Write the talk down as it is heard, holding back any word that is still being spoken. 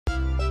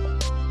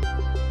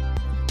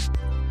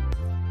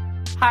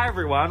Hi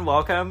everyone,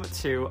 welcome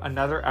to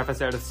another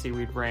episode of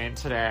Seaweed Brain.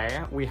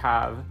 Today we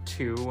have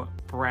two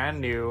brand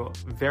new,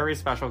 very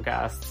special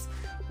guests.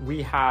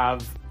 We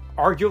have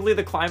arguably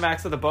the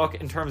climax of the book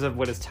in terms of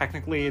what is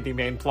technically the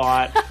main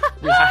plot.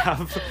 We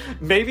have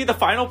maybe the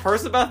final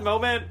Percabeth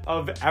moment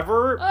of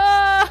ever.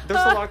 There's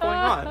a lot going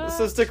on,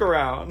 so stick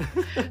around.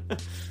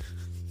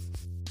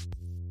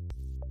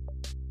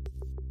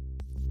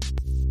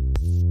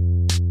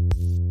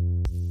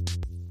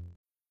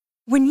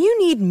 When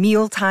you need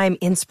mealtime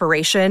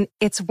inspiration,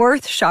 it's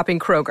worth shopping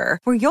Kroger,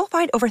 where you'll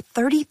find over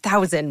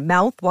 30,000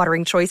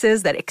 mouth-watering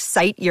choices that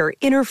excite your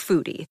inner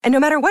foodie. And no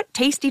matter what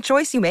tasty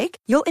choice you make,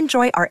 you'll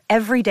enjoy our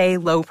everyday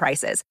low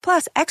prices,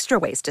 plus extra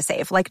ways to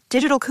save, like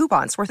digital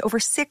coupons worth over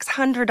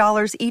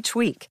 $600 each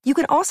week. You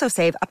can also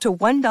save up to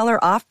 $1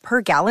 off per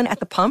gallon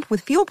at the pump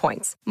with fuel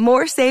points.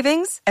 More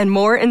savings and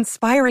more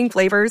inspiring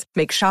flavors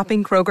make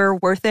shopping Kroger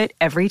worth it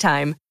every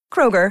time.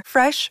 Kroger,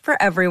 fresh for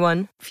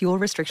everyone. Fuel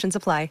restrictions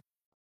apply.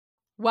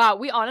 Wow,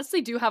 we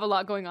honestly do have a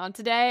lot going on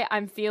today.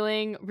 I'm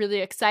feeling really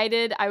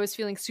excited. I was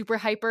feeling super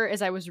hyper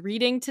as I was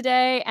reading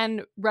today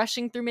and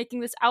rushing through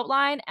making this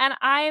outline, and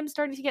I am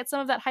starting to get some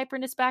of that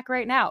hyperness back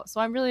right now. So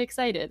I'm really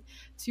excited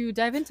to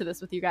dive into this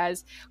with you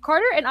guys.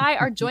 Carter and I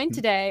are joined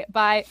today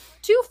by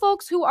two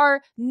folks who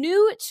are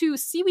new to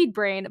Seaweed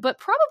Brain, but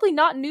probably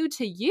not new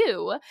to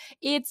you.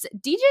 It's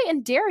DJ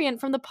and Darian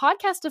from the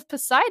podcast of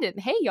Poseidon.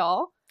 Hey,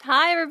 y'all.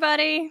 Hi,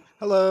 everybody.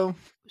 Hello.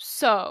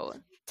 So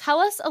tell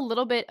us a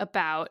little bit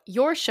about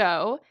your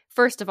show,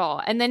 first of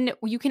all, and then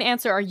you can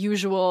answer our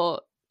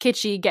usual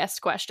kitschy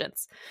guest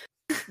questions.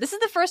 This is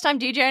the first time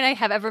DJ and I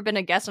have ever been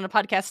a guest on a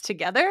podcast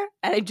together,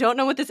 and I don't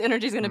know what this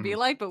energy is going to be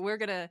like, but we're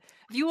going to,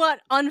 if you want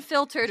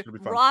unfiltered,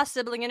 raw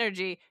sibling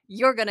energy,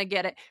 you're going to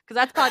get it, because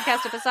that's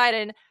Podcast of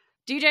Poseidon.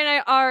 DJ and I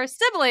are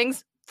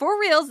siblings. For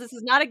reals, this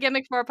is not a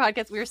gimmick for our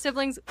podcast. We are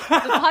siblings. The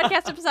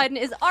Podcast of Poseidon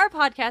is our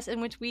podcast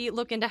in which we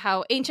look into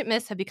how ancient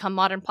myths have become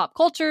modern pop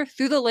culture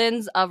through the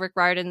lens of Rick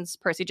Riordan's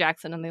Percy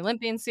Jackson and the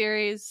Olympian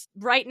series.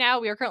 Right now,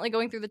 we are currently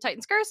going through the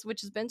Titan's Curse,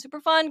 which has been super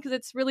fun because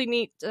it's really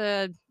neat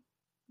to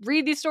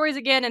read these stories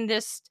again. And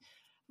just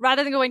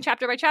rather than going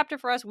chapter by chapter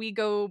for us, we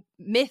go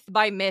myth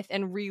by myth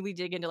and really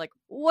dig into like,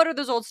 what are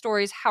those old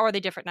stories? How are they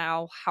different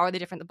now? How are they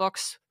different in the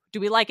books? Do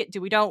we like it?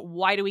 Do we don't?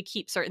 Why do we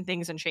keep certain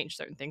things and change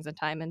certain things in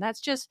time? And that's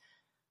just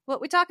what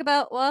we talk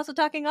about, while also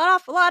talking an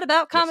awful lot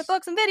about comic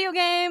books and video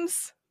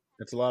games.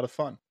 It's a lot of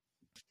fun.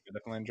 I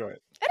definitely enjoy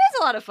it. It is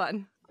a lot of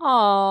fun.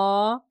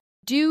 Aww.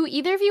 Do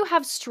either of you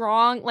have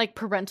strong, like,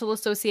 parental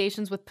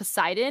associations with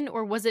Poseidon,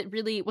 or was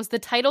the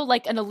title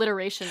like an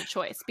alliteration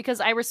choice? Because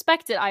I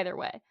respect it either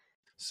way.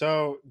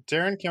 So,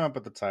 Darren came up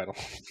with the title.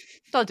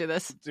 Don't do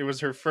this. It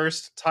was her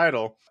first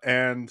title,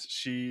 and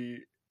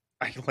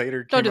I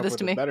later came up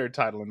with a better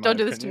title, in my opinion. Don't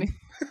do this to me.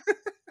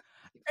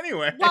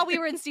 Anyway. While we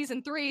were in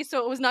season 3,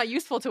 so it was not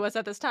useful to us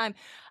at this time.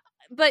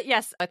 But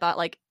yes, I thought,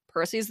 like,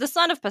 Percy's the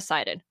son of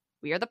Poseidon.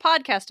 We are the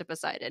podcast of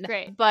Poseidon.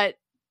 Great. But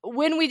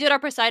when we did our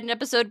Poseidon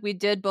episode, we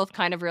did both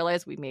kind of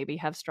realize we maybe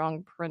have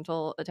strong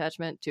parental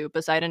attachment to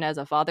Poseidon as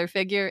a father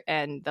figure,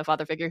 and the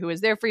father figure who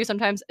is there for you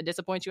sometimes and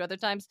disappoints you other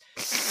times.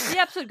 The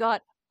episode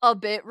got a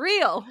bit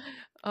real.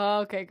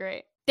 Okay,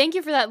 great. Thank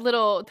you for that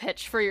little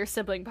pitch for your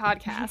sibling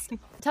podcast.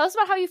 Tell us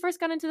about how you first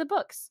got into the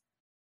books.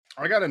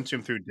 I got into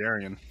them through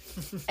Darian.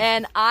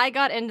 And I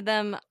got into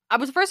them. I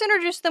was first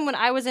introduced to them when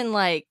I was in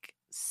like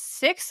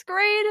 6th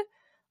grade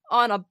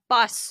on a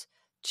bus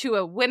to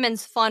a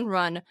women's fun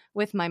run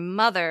with my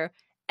mother.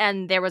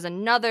 And there was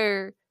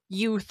another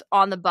youth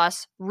on the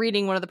bus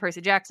reading one of the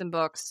Percy Jackson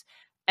books.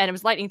 And it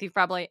was Lightning Thief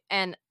probably.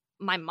 And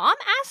my mom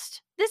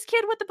asked this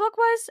kid what the book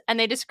was. And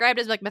they described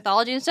it as like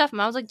mythology and stuff. And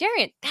I was like,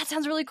 Darian, that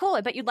sounds really cool. I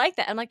bet you'd like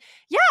that. I'm like,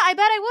 yeah, I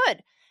bet I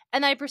would.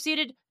 And I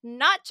proceeded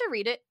not to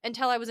read it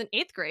until I was in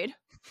 8th grade.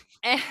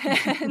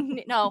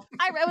 And no,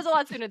 it was a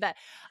lot sooner than that.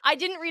 I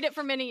didn't read it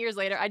for many years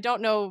later. I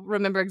don't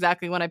remember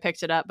exactly when I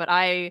picked it up, but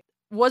I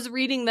was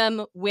reading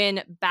them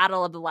when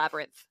Battle of the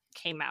Labyrinth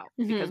came out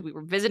because we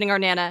were visiting our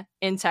Nana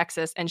in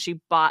Texas and she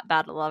bought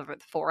Battle of the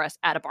Labyrinth for us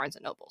at a Barnes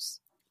 & Noble's.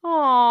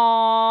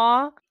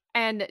 Aww.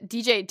 And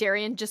DJ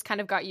Darian just kind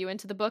of got you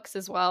into the books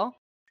as well?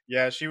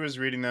 Yeah, she was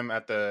reading them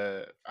at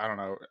I don't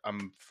know,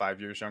 I'm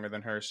 5 years younger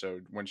than her, so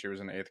when she was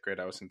in 8th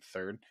grade, I was in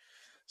 3rd.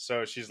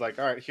 So she's like,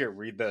 all right, here,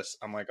 read this.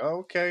 I'm like,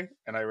 oh, okay.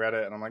 And I read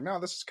it, and I'm like, no,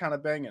 this is kind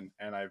of banging.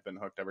 And I've been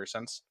hooked ever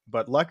since.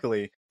 But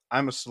luckily,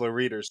 I'm a slow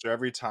reader, so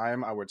every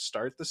time I would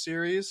start the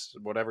series,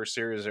 whatever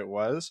series it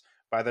was,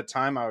 by the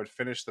time I would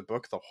finish the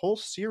book, the whole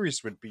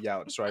series would be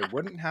out, so I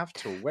wouldn't have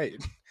to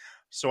wait.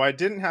 So I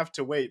didn't have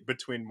to wait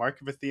between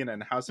Mark of Athena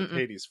and House of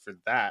Hades for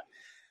that.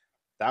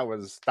 That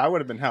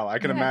would have been hell. I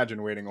can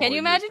imagine waiting a whole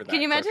year for that.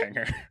 Can you imagine?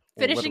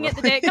 Finishing it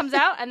the day it comes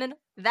out, and then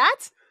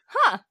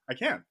I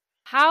can.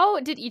 How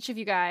did each of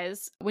you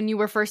guys, when you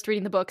were first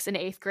reading the books in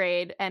 8th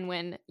grade, and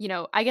when,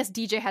 I guess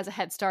DJ has a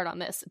head start on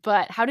this,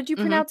 but how did you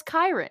pronounce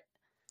Chiron?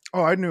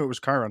 Oh, I knew it was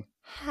Chiron.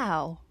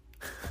 How?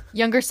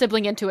 Younger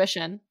sibling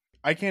intuition.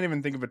 I can't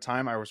even think of a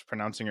time I was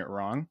pronouncing it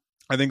wrong.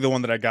 I think the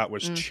one that I got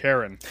was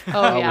Charon. Oh,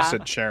 I always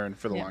said Charon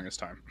for the longest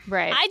time.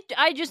 Right.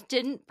 I just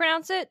didn't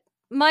pronounce it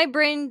my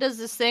brain does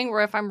this thing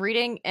where if I'm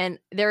reading and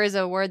there is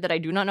a word that I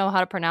do not know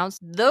how to pronounce,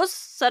 those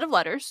set of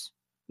letters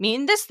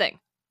mean this thing.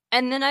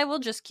 And then I will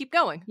just keep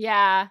going.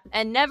 Yeah.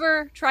 And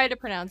never try to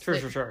pronounce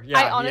it. Sure. Yeah,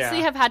 I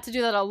honestly have had to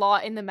do that a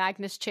lot in the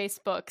Magnus Chase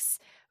books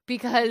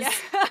because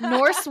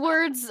Norse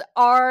words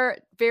are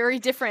very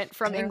different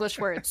from English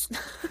words.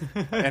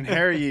 And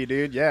Harry,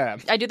 dude, yeah.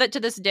 I do that to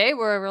this day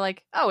where we're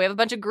like, oh, we have a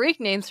bunch of Greek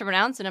names to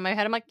pronounce. And in my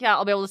head, I'm like, yeah,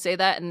 I'll be able to say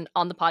that. And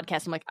on the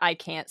podcast, I'm like, I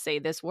can't say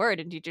this word.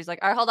 And teacher's like,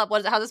 all right, hold up. What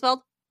is it? How's it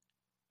spelled?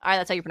 All right,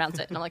 that's how you pronounce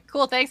it. And I'm like,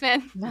 cool, thanks,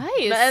 man.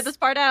 Nice. Edit this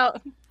part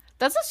out.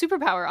 That's a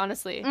superpower,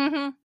 honestly.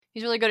 Mm-hmm.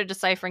 He's really good at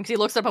deciphering because he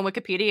looks up on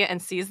Wikipedia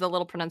and sees the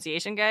little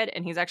pronunciation guide,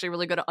 and he's actually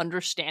really good at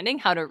understanding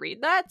how to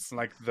read that.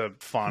 Like the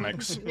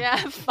phonics. Yeah,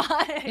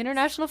 phonics.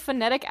 International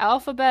Phonetic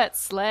Alphabet,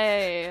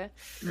 slay.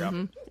 Yep.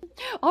 Mm-hmm.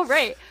 All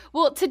right.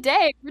 Well,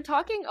 today we're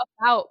talking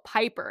about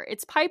Piper.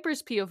 It's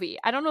Piper's POV.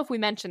 I don't know if we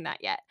mentioned that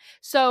yet.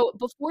 So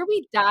before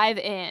we dive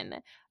in,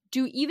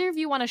 do either of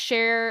you want to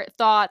share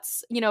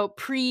thoughts,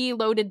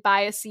 pre-loaded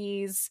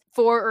biases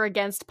for or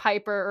against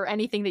Piper or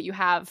anything that you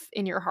have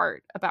in your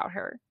heart about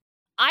her?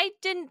 I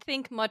didn't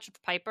think much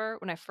of Piper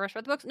when I first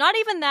read the books. Not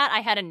even that I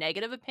had a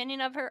negative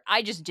opinion of her.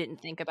 I just didn't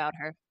think about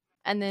her.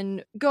 And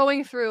then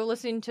going through,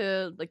 listening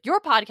to like your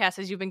podcast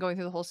as you've been going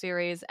through the whole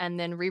series and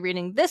then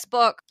rereading this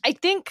book, I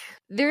think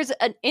there's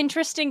an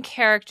interesting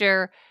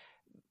character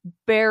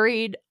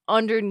buried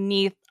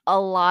underneath a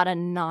lot of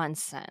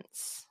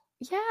nonsense.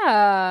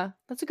 Yeah,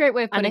 that's a great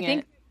way of putting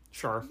it.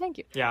 Sure. Thank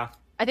you. Yeah.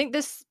 I think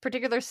this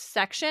particular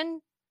section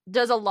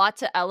does a lot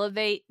to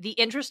elevate the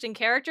interesting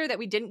character that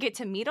we didn't get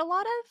to meet a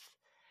lot of,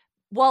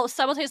 while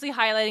simultaneously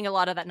highlighting a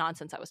lot of that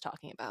nonsense I was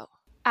talking about.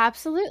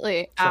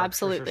 Absolutely. Sure,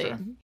 Absolutely. sure.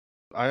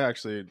 I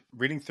actually,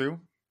 reading through,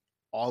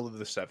 all of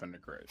the 7 are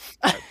great.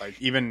 Like,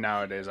 even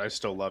nowadays, I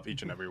still love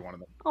each and every one of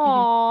them.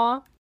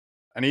 Aww.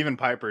 And even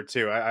Piper,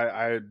 too.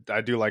 I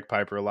do like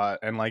Piper a lot.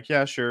 And, like,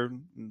 yeah, sure, a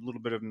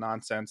little bit of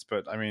nonsense,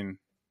 but, I mean,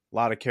 a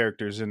lot of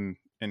characters in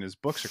his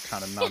books are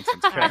kind of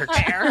nonsense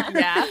characters.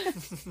 Yeah.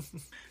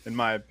 In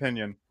my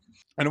opinion.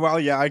 And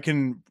while, yeah, I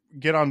can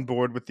get on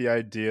board with the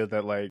idea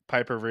that, like,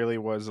 Piper really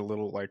was a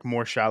little, like,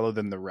 more shallow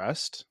than the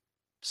rest,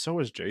 so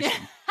is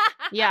Jason.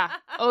 Yeah.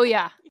 Oh,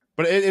 yeah.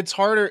 But it's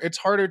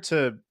harder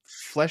to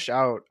flesh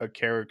out a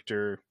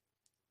character,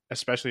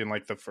 especially in,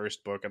 like, the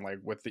first book and, like,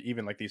 with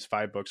even, like, these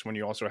 5 books when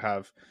you also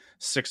have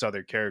 6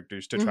 other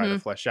characters to try to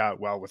flesh out.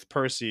 Well, with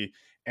Percy,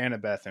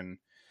 Annabeth, and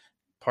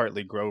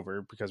partly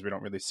Grover, because we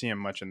don't really see him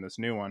much in this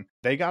new one,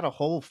 they got a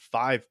whole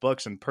 5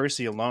 books, and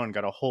Percy alone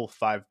got a whole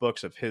 5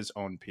 books of his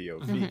own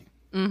POV.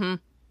 Mm-hmm.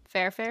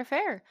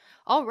 Fair.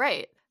 All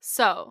right.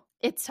 So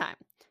it's time.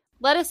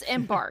 Let us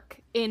embark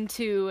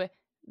into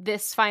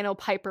this final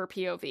Piper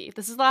POV.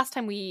 This is the last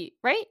time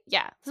right?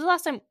 Yeah. This is the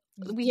last time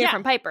we hear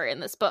from Piper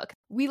in this book.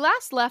 We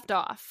last left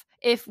off,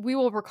 if we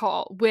will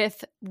recall,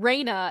 with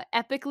Reyna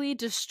epically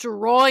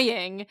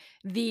destroying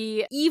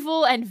the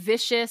evil and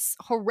vicious,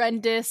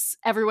 horrendous,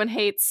 everyone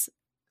hates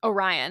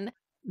Orion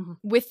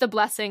with the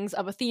blessings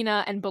of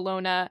Athena and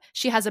Bellona.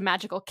 She has a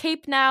magical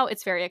cape now.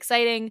 It's very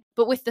exciting.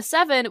 But with the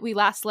 7, we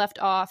last left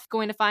off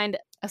going to find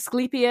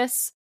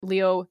Asclepius.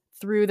 Leo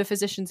threw the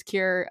physician's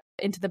cure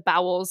into the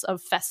bowels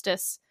of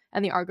Festus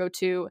and the Argo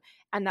II.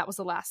 And that was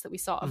the last that we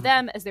saw of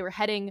them as they were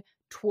heading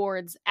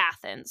towards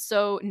Athens.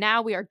 So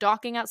now we are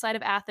docking outside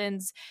of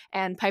Athens,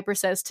 and Piper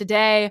says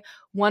today,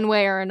 one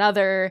way or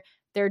another,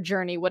 their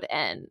journey would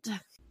end.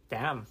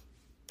 Damn.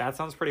 That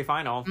sounds pretty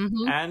final.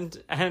 And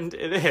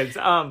it is.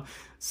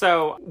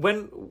 So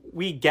when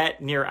we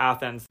get near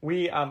Athens,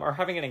 we are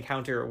having an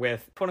encounter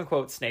with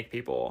quote-unquote snake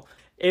people.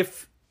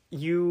 If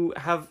you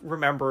have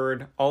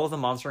remembered all of the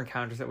monster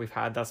encounters that we've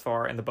had thus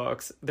far in the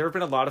books, there have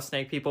been a lot of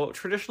snake people.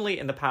 Traditionally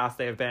in the past,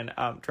 they have been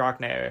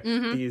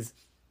Drachnae, these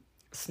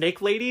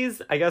snake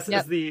ladies, I guess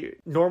is the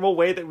normal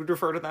way that we'd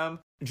refer to them.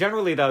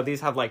 Generally, though, these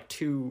have like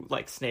 2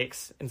 like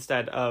snakes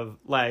instead of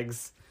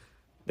legs.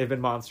 They've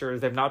been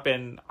monsters. They've not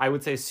been, I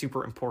would say,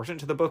 super important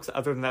to the books.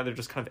 Other than that, they're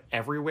just kind of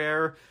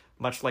everywhere,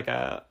 much like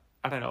a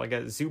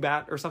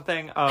Zubat or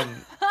something.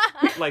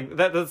 Like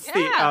that's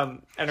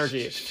the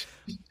energy.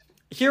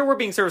 Here we're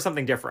being served with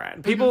something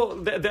different. People,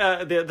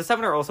 the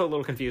 7 are also a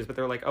little confused, but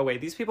they're like, oh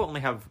wait, these people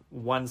only have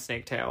 1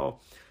 snake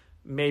tail.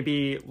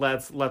 Maybe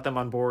let's let them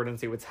on board and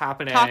see what's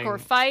happening. Talk or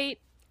fight.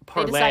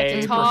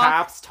 Parlay,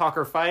 perhaps. Talk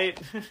or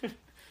fight.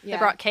 They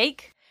brought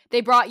cake. They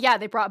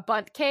brought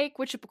bundt cake,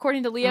 which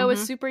according to Leo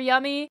is super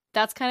yummy.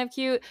 That's kind of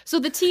cute. So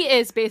the tea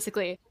is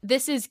basically,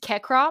 this is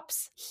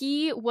Cecrops.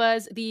 He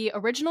was the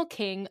original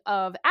king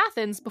of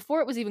Athens before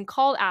it was even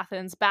called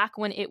Athens, back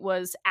when it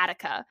was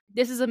Attica.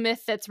 This is a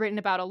myth that's written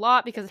about a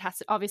lot because it has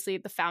to, obviously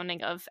the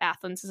founding of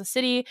Athens as a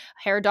city.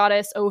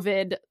 Herodotus,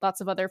 Ovid,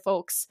 lots of other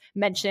folks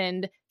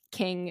mentioned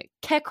King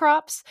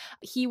Cecrops.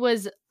 He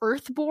was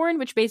earthborn,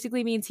 which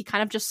basically means he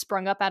kind of just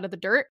sprung up out of the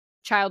dirt.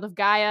 child of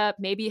Gaia.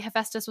 Maybe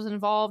Hephaestus was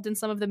involved in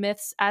some of the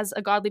myths as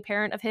a godly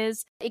parent of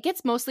his. It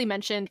gets mostly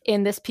mentioned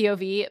in this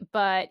POV,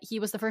 but he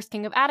was the first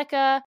king of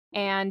Attica,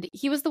 and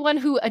he was the one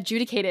who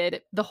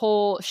adjudicated the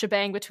whole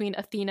shebang between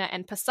Athena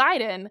and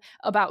Poseidon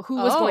about who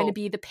was going to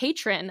be the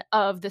patron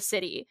of the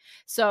city.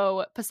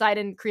 So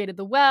Poseidon created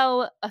the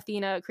well,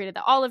 Athena created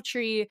the olive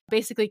tree.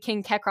 Basically,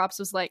 King Cecrops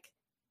was like,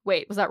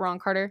 wait, was that wrong,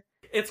 Carter?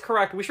 It's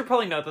correct. We should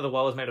probably note that the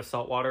well is made of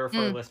salt water for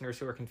listeners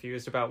who are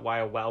confused about why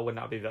a well would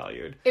not be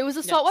valued. It was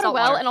a saltwater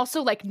well, and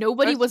also, like,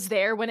 nobody was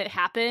there when it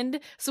happened.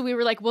 So we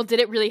were like, well, did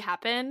it really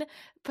happen,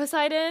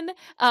 Poseidon?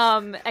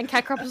 And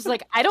Cecrops was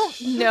like, I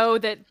don't know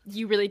that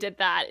you really did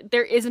that.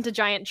 There isn't a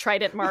giant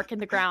trident mark in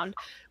the ground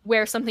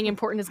where something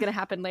important is going to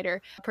happen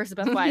later,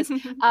 Persebeth-wise.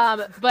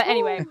 But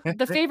anyway,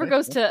 the favor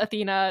goes to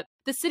Athena.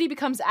 The city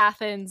becomes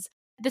Athens.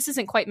 This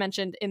isn't quite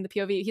mentioned in the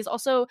POV. He's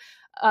also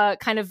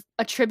kind of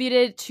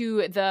attributed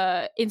to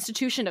the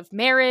institution of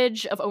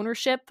marriage, of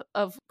ownership,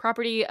 of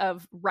property,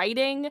 of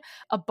writing,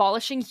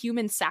 abolishing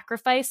human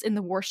sacrifice in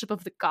the worship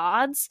of the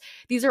gods.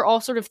 These are all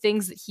sort of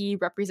things that he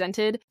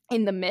represented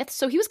in the myth.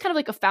 So he was kind of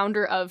like a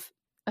founder of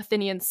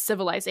Athenian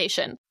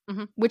civilization,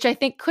 which I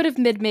think could have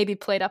maybe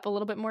played up a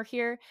little bit more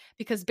here,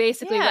 because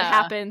basically what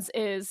happens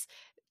is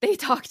they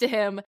talk to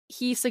him.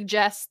 He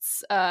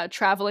suggests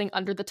traveling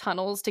under the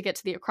tunnels to get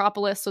to the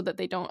Acropolis so that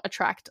they don't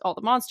attract all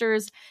the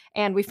monsters.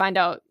 And we find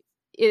out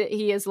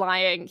he is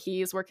lying.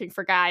 He's working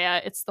for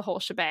Gaia. It's the whole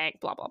shebang,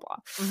 blah, blah,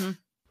 blah.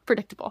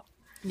 Predictable.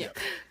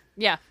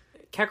 Yeah.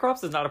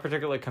 Cecrops is not a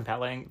particularly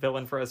compelling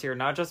villain for us here,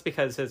 not just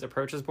because his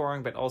approach is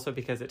boring, but also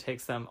because it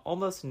takes them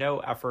almost no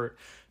effort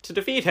to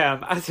defeat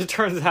him. As it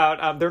turns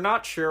out, they're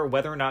not sure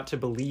whether or not to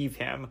believe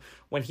him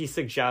when he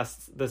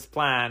suggests this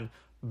plan.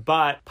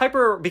 But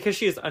Piper, because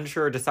she is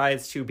unsure,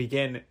 decides to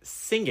begin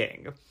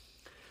singing.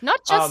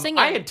 Not just singing.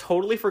 I had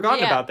totally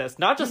forgotten about this.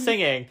 Not just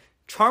singing,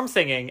 charm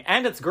singing,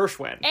 and it's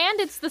Gershwin. And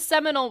it's the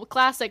seminal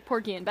classic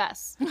Porgy and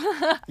Bess.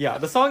 Yeah,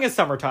 the song is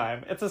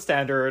Summertime. It's a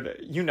standard.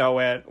 You know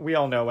it. We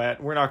all know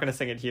it. We're not going to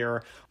sing it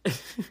here.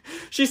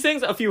 She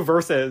sings a few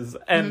verses,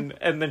 and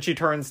then she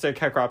turns to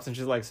Cecrops, and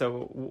she's like,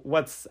 so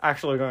what's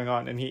actually going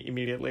on? And he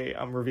immediately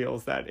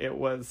reveals that it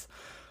was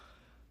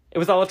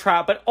all a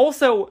trap. But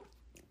also,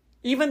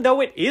 even though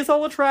it is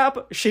all a trap,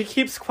 she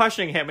keeps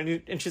questioning him,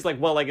 and she's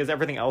like, well, like, is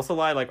everything else a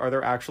lie? Like, are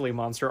there actually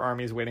monster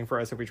armies waiting for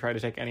us if we try to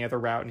take any other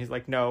route? And he's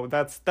like, no,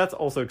 that's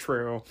also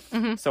true.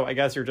 So I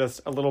guess you're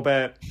just a little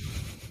bit...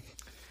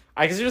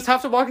 I guess you just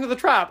have to walk into the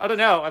trap. I don't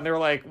know. And they're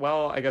like,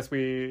 well, I guess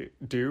we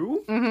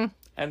do.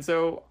 And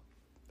so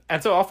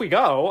off we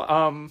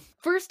go.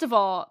 First of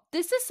all,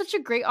 this is such a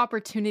great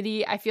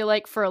opportunity, I feel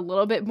like, for a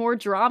little bit more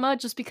drama,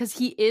 just because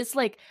he is,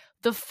 like,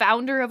 the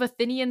founder of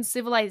Athenian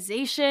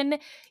civilization.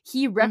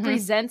 He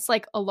represents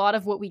like a lot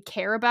of what we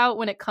care about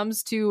when it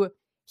comes to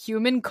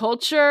human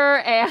culture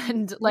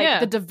and like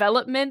the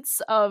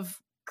developments of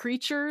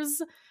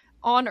creatures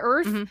on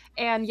Earth.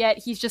 And yet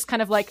he's just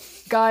kind of like,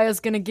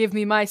 Gaia's gonna give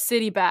me my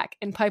city back.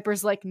 And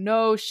Piper's like,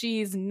 no,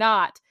 she's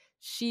not.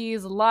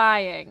 She's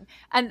lying.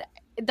 And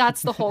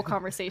that's the whole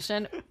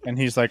conversation. And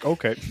he's like,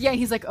 okay. Yeah,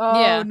 he's like,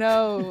 oh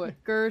no,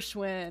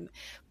 Gershwin.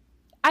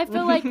 I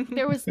feel like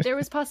there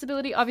was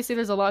possibility. Obviously,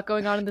 there's a lot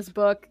going on in this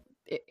book.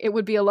 It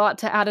would be a lot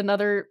to add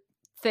another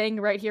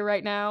thing right here,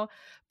 right now.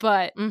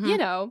 But, you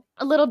know,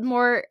 a little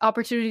more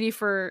opportunity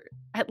for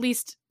at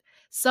least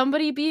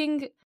somebody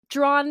being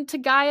drawn to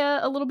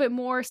Gaia a little bit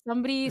more,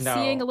 somebody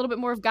seeing a little bit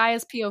more of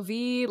Gaia's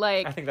POV.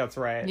 Like, I think that's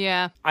right.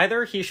 Yeah.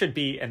 Either he should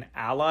be an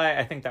ally.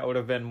 I think that would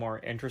have been more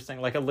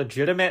interesting, like a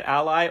legitimate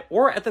ally,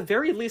 or at the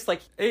very least,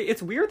 like,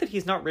 it's weird that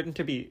he's not written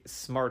to be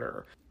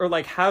smarter or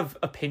like have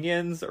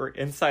opinions or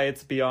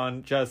insights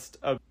beyond just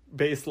a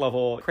base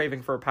level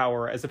craving for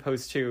power, as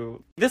opposed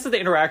to this is the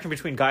interaction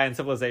between Gaia and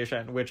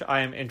civilization, which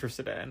I am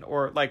interested in,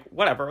 or like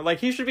whatever. Like,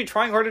 he should be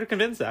trying harder to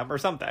convince them or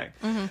something.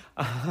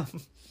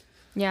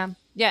 Yeah.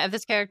 Yeah, if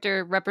this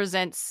character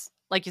represents,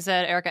 like you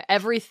said, Erica,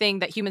 everything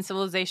that human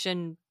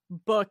civilization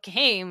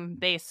became,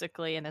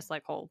 basically, in this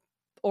like whole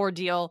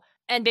ordeal,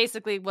 and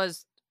basically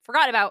was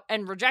forgotten about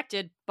and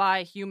rejected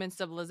by human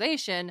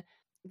civilization,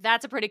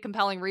 that's a pretty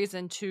compelling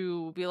reason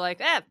to be like,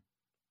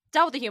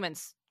 dealt with the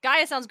humans.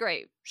 Gaia sounds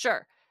great.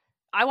 Sure.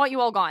 I want you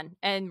all gone.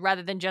 And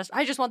rather than just,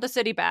 I just want the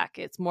city back,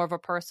 it's more of a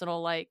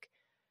personal, like,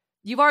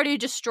 you've already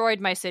destroyed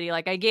my city.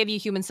 Like, I gave you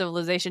human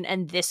civilization,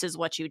 and this is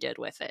what you did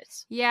with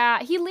it. Yeah,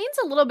 he leans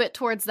a little bit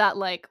towards that,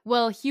 like,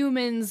 well,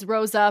 humans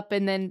rose up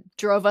and then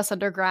drove us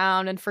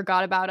underground and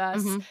forgot about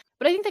us.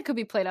 But I think that could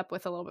be played up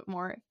with a little bit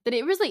more. That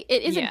it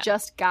isn't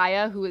just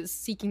Gaia who is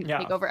seeking to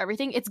take over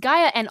everything. It's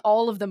Gaia and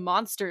all of the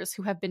monsters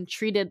who have been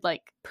treated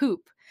like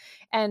poop.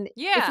 And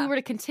if we were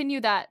to continue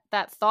that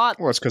thought...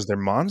 Well, it's because they're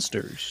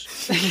monsters.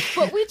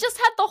 But we just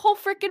had the whole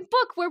freaking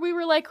book where we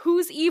were like,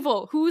 who's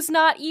evil? Who's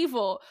not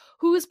evil?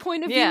 Whose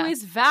point of view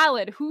is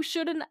valid? Who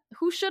should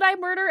I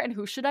murder and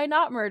who should I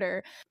not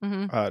murder?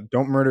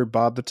 Don't murder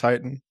Bob the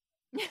Titan.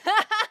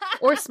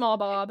 Or Small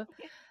Bob.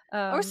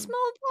 Or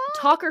Small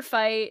Bob. Talk or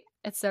fight.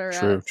 etc.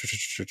 True.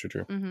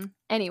 Mm-hmm.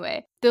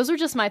 Anyway, those were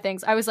just my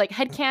things. I was like,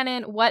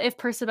 headcanon, what if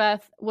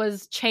Persebeth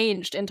was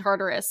changed in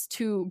Tartarus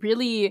to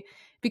really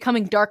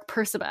becoming Dark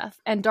Persebeth?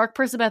 And Dark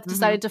Persebeth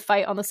decided to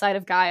fight on the side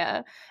of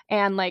Gaia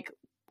and like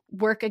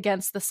work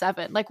against the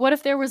Seven. Like, what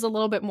if there was a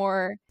little bit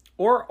more...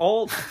 Or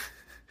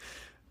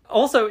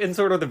also, in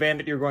sort of the vein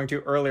that you were going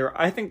to earlier,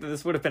 I think that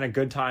this would have been a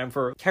good time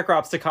for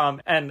Kekrops to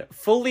come and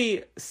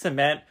fully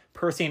cement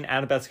Percy and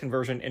Annabeth's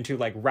conversion into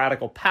like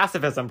radical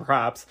pacifism,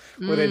 perhaps,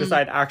 where they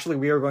decide, actually,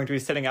 we are going to be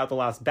sitting out the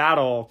last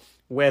battle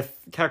with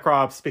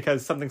Kekrops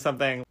because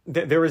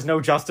there is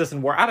no justice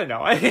in war. I don't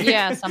know.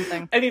 Yeah,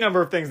 something. Any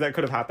number of things that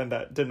could have happened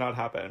that did not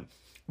happen.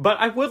 But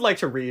I would like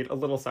to read a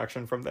little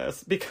section from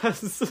this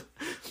because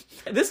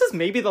this is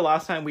maybe the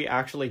last time we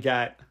actually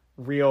get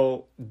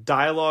real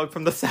dialogue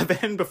from the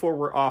Seven before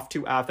we're off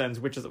to Athens,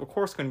 which is of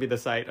course going to be the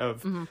site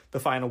of the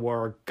final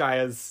war.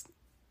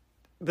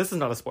 This is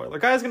not a spoiler.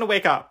 Gaia's going to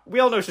wake up. We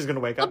all know she's going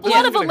to wake up. The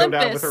blood of Olympus. Go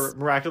down Olympus. with her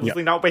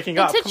miraculously not waking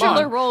The up.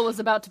 titular role is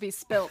about to be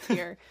spilt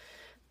here.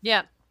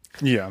 Yeah.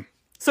 Yeah.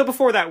 So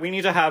before that, we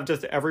need to have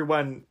just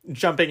everyone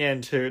jumping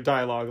into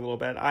dialogue a little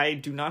bit. I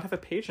do not have a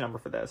page number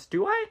for this.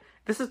 Do I?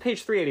 This is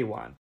page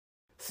 381.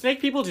 Snake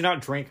people do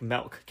not drink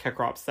milk,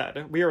 Kekrops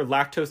said. We are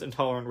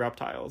lactose-intolerant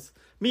reptiles.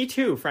 Me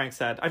too, Frank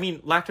said. I mean,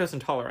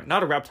 lactose-intolerant,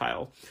 not a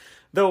reptile.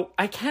 Though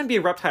I can be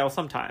a reptile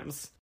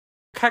sometimes.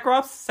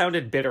 Kekrops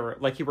sounded bitter,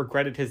 like he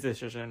regretted his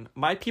decision.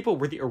 My people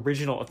were the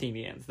original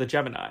Athenians, the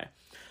Gemini.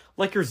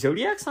 Like your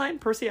zodiac sign?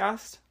 Percy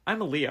asked.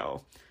 I'm a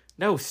Leo.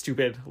 No,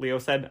 stupid, Leo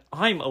said.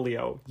 I'm a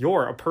Leo.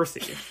 You're a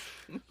Percy.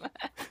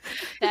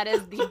 That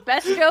is the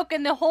best joke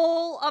in the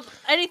whole of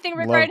anything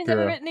regarding him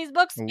written in these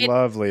books.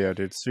 Love Leo,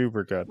 dude.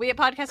 Super good. We at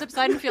Podcast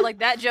Poseidon feel like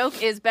that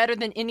joke is better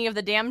than any of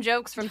the damn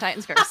jokes from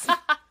Titan's Curse.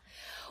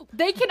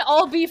 They can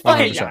all be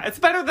funny. Okay, yeah, it's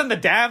better than the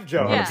damn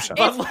joke. Yeah, 100%.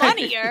 it's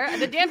funnier.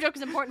 The damn joke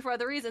is important for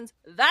other reasons.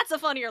 That's a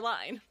funnier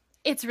line.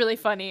 It's really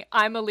funny.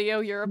 I'm a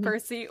Leo, you're a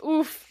Percy.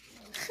 Oof.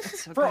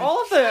 So For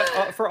all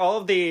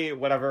of the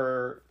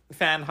whatever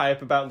fan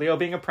hype about Leo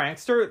being a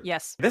prankster,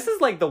 yes, this is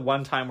like the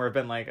one time where I've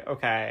been like,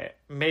 okay,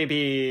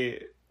 maybe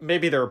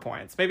there are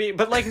points,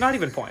 but like not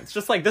even points.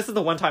 Just like this is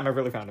the one time I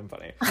really found him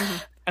funny,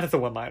 and it's a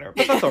one-liner,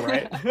 but that's all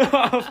right.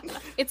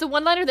 It's a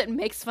one-liner that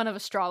makes fun of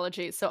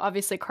astrology, so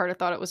obviously Carter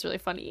thought it was really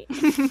funny.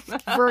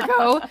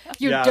 Virgo,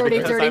 you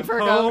dirty I'm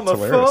Virgo.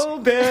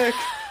 homophobic.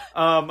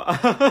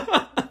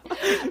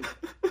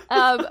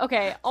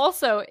 Okay,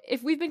 also,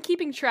 if we've been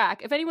keeping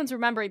track, if anyone's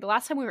remembering, the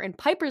last time we were in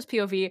Piper's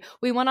POV,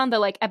 we went on the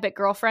like epic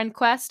girlfriend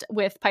quest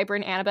with Piper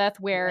and Annabeth,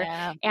 where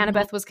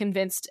Annabeth was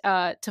convinced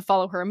to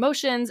follow her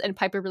emotions, and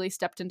Piper really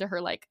stepped into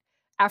her like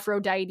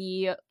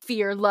Aphrodite,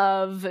 fear,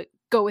 love,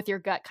 go with your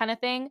gut kind of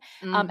thing.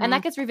 And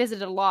that gets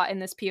revisited a lot in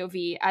this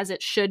POV, as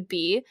it should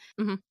be.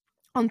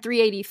 On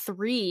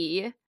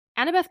 383,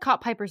 Annabeth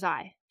caught Piper's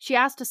eye. She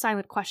asked a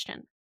silent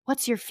question.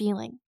 What's your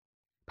feeling?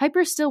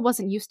 Piper still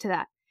wasn't used to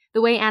that.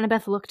 The way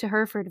Annabeth looked to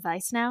her for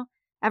advice now.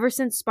 Ever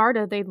since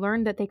Sparta, they'd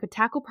learned that they could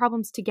tackle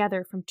problems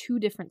together from two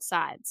different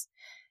sides.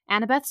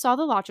 Annabeth saw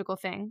the logical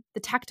thing, the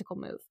tactical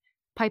move.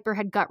 Piper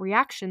had gut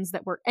reactions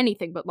that were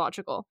anything but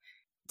logical.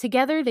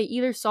 Together, they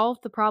either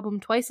solved the problem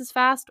twice as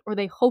fast, or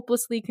they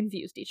hopelessly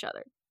confused each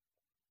other.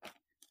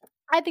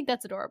 I think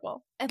that's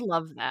adorable. I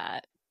love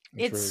that.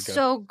 It's really good.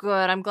 so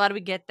good. I'm glad we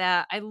get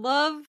that. I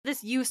love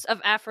this use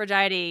of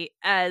Aphrodite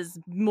as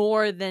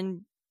more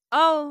than,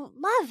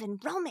 love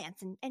and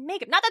romance and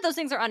makeup. Not that those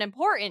things are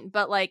unimportant,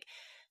 but like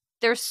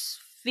they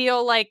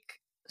feel like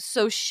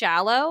so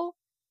shallow,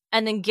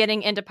 and then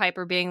getting into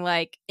Piper being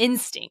like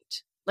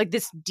instinct, like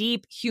this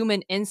deep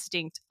human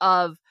instinct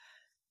of,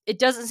 it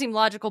doesn't seem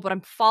logical, but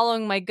I'm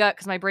following my gut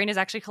because my brain is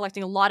actually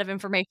collecting a lot of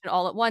information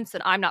all at once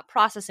that I'm not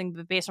processing,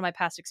 but based on my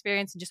past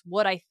experience and just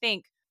what I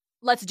think,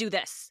 let's do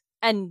this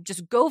and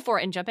just go for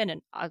it and jump in.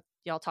 And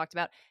y'all talked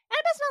about,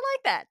 Annabeth's not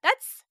like that.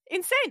 That's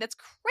insane. That's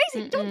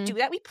crazy. We don't do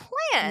that. We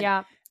plan.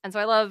 Yeah. And so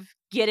I love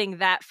getting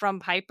that from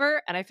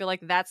Piper. And I feel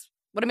like that's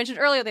what I mentioned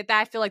earlier, that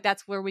I feel like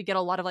that's where we get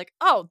a lot of like,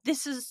 oh,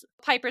 this is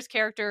Piper's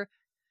character.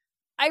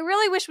 I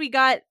really wish we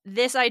got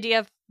this idea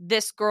of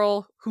this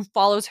girl who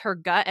follows her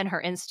gut and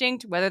her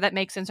instinct, whether that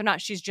makes sense or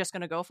not. She's just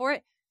going to go for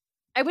it.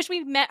 I wish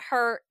we met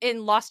her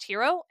in Lost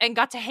Hero and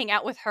got to hang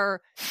out with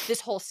her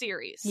this whole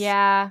series.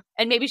 Yeah.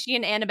 And maybe she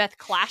and Annabeth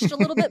clashed a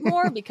little bit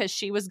more because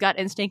she was gut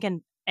instinct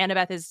and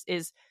Annabeth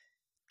is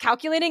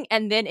calculating.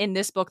 And then in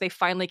this book, they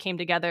finally came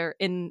together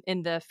in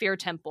the Fear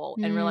Temple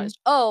and realized,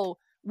 oh,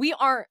 we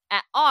aren't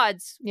at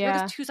odds. Yeah. We're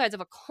just two sides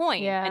of a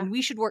coin. Yeah. And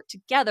we should work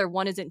together.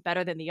 One isn't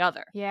better than the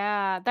other.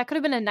 Yeah. That could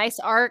have been a nice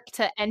arc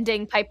to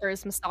ending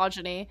Piper's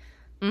misogyny.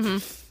 I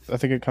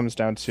think it comes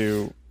down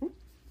to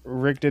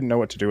Rick didn't know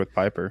what to do with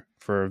Piper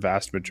for a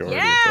vast majority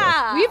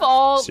of We've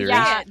all, series.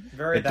 yeah.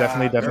 it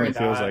definitely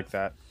feels like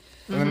that.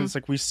 And then it's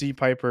like we see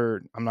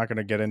Piper, I'm not going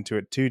to get into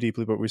it too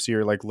deeply, but we see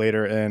her like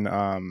later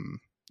in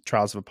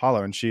Trials of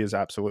Apollo, and she is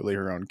absolutely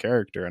her own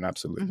character and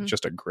absolutely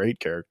just a great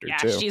character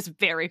too. Yeah, she's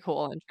very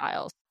cool in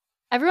Trials.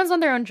 Everyone's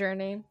on their own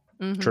journey.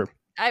 True.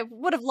 I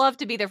would have loved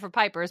to be there for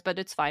Piper's, but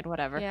it's fine,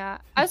 whatever. Yeah.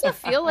 I also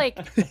feel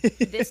like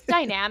this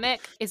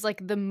dynamic is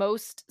like the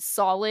most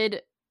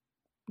solid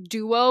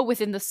duo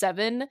within the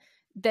 7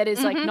 that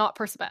is like not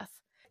Percabeth.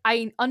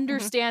 I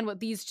understand what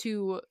these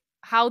two,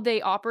 how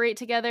they operate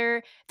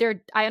together.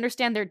 I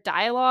understand their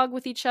dialogue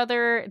with each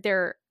other,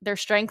 their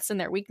strengths and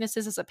their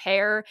weaknesses as a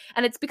pair.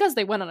 And it's because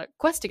they went on a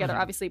quest together,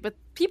 obviously. But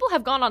people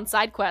have gone on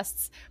side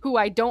quests who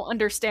I don't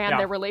understand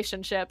their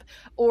relationship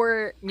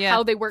or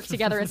how they work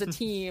together as a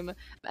team.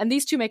 And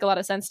these two make a lot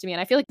of sense to me.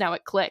 And I feel like now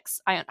it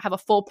clicks. I have a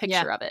full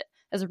picture of it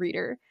as a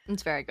reader.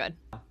 It's very good.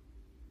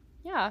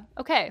 Yeah.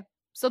 Okay.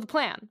 So the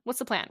plan. What's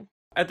the plan?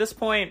 At this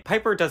point,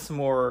 Piper does some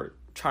more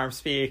charm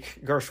speak,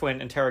 Gershwin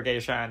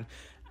interrogation,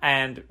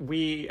 and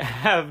we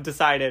have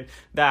decided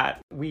that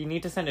we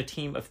need to send a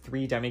team of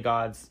 3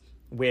 demigods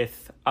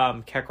with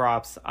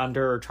Kekrops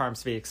under charm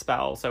speak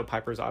spell. So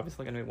Piper's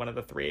obviously going to be one of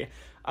the 3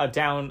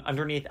 down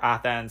underneath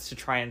Athens to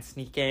try and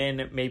sneak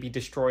in, maybe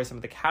destroy some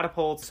of the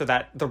catapults so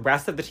that the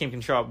rest of the team can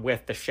show up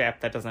with the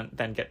ship that doesn't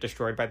then get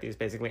destroyed by these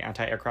basically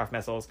anti-aircraft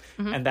missiles,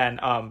 and then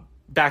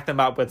back them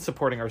up with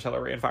supporting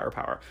artillery and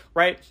firepower,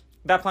 right?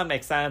 That plan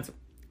makes sense.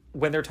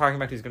 When they're talking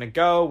about who's going to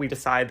go, we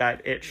decide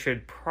that it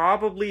should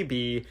probably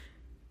be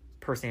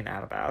Percy and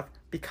Annabeth,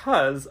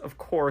 because, of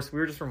course, we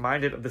were just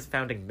reminded of this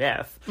founding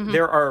myth.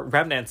 There are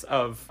remnants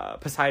of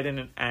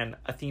Poseidon and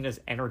Athena's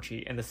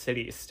energy in the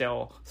city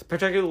still,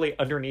 particularly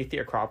underneath the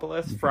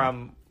Acropolis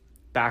from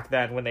back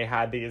then when they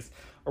had these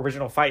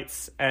original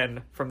fights,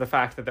 and from the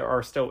fact that there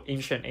are still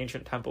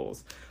ancient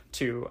temples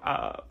to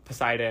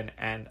Poseidon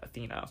and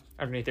Athena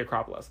underneath the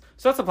Acropolis.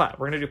 So that's the plan.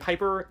 We're going to do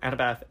Piper,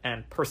 Annabeth,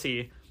 and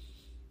Percy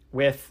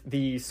with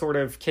the sort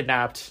of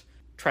kidnapped,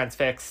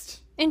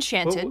 transfixed,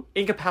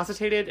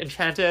 incapacitated,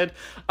 enchanted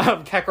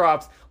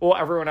Kekrops, while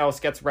everyone else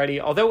gets ready.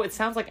 Although it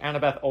sounds like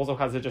Annabeth also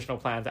has additional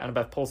plans.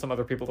 Annabeth pulls some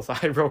other people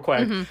aside real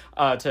quick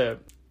to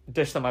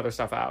dish some other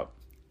stuff out,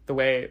 the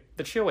way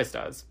that she always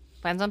does.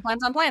 Plans on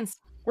plans on plans.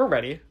 We're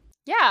ready.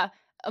 Yeah.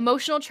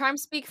 Emotional charm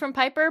speak from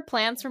Piper,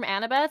 plans from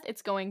Annabeth.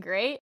 It's going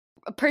great.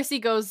 Percy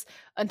goes,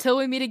 until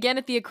we meet again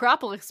at the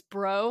Acropolis,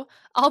 bro.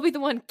 I'll be the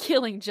one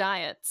killing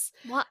giants.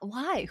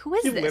 Why? Who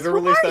is He this?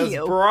 literally Who are says,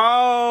 you?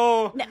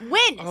 bro.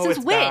 When? Oh, Since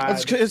it's when?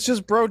 bad. It's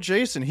just bro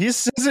Jason. He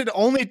says it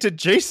only to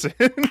Jason.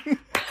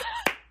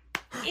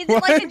 Is it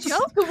like a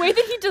joke? The way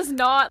that he does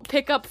not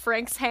pick up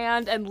Frank's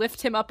hand and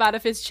lift him up out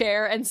of his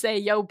chair and say,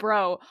 yo,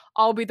 bro,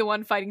 I'll be the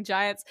one fighting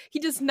giants. He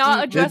does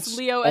not address It's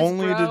Leo as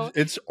only bro.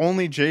 it's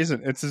only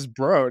Jason. It's his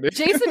bro.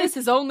 Jason is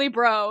his only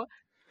bro.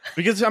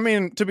 Because, I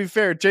mean, to be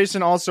fair,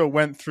 Jason also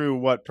went through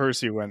what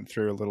Percy went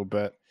through a little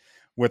bit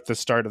with the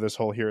start of this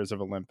whole Heroes of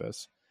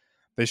Olympus.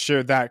 They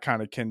share that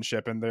kind of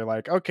kinship, and they're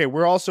like, okay,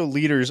 we're also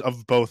leaders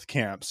of both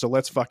camps, so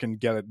let's fucking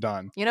get it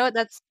done. You know what?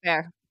 That's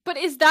fair. But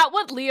is that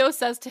what Leo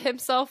says to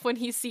himself when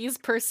he sees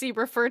Percy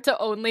refer to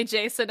only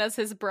Jason as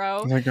his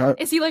bro?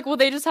 Is he like, well,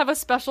 they just have a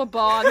special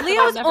bond?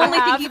 Leo's only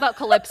thinking about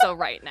Calypso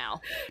right now.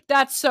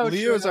 That's so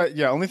Leo's,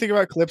 true. only thinking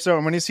about Calypso,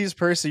 and when he sees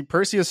Percy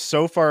is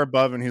so far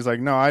above, and he's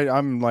like, no,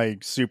 I'm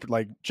like super,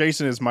 like,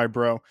 Jason is my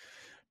bro.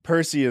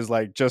 Percy is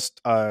like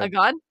just a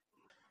god?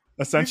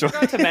 Essentially. I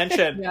forgot to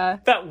mention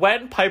that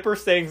when Piper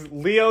sings,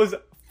 Leo's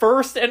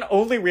first and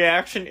only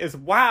reaction is,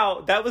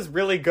 wow, that was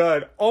really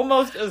good.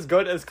 Almost as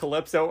good as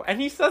Calypso.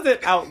 And he says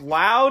it out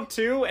loud,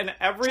 too, and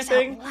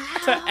everything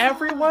to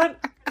everyone.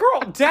 Girl,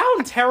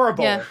 down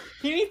terrible. Yeah.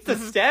 He needs to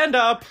stand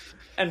up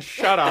and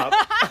shut up.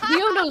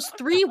 Leo knows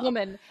 3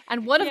 women,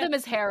 and one of them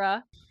is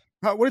Hera.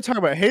 What are you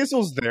talking about?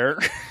 Hazel's there.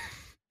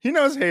 He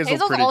knows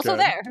Hazel's pretty also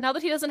good. there. Now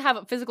that he doesn't have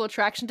a physical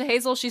attraction to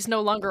Hazel, she's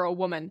no longer a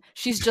woman.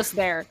 She's just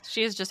there.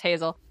 She is just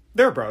Hazel.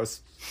 They're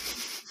bros.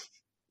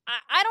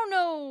 I don't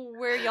know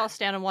where y'all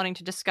stand on wanting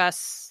to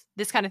discuss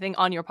this kind of thing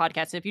on your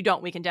podcast. And if you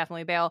don't, we can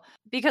definitely bail.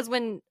 Because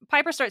when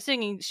Piper starts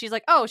singing, she's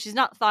like, oh, she's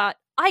not thought,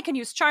 I can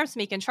use Charm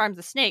Speak and charm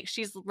the snake.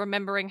 She's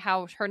remembering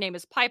how her name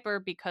is Piper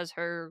because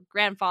her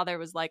grandfather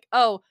was like,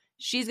 oh,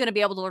 she's going to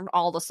be able to learn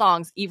all the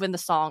songs, even the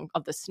song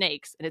of the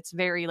snakes. And it's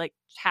very like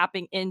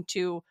tapping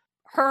into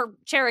her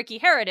Cherokee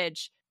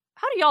heritage.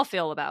 How do y'all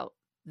feel about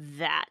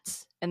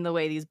that and the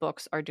way these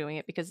books are doing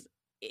it? Because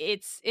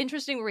it's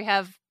interesting where we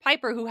have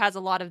Piper who has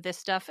a lot of this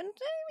stuff, and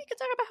we could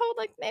talk about how,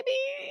 like, maybe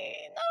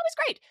not always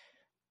great.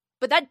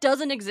 But that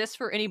doesn't exist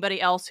for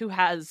anybody else who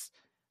has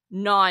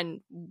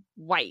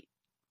non-white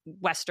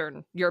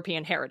Western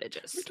European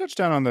heritages. We touched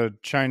down on the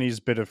Chinese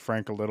bit of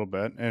Frank a little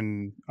bit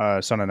in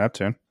Son of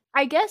Neptune.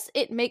 I guess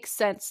it makes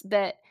sense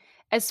that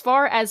as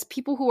far as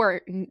people who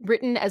are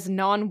written as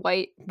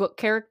non-white book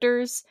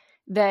characters,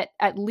 that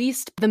at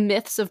least the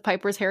myths of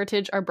Piper's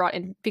heritage are brought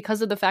in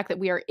because of the fact that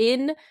we are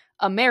in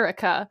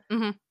America,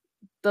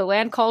 the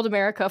land called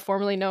America,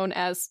 formerly known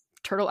as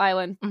Turtle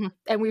Island.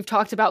 And we've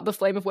talked about the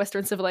flame of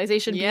Western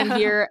civilization being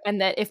here,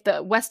 and that if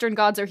the Western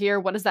gods are here,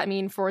 what does that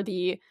mean for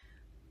the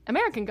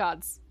American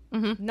gods?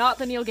 Not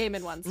the Neil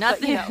Gaiman ones,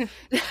 but, you know,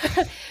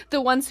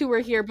 the ones who were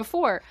here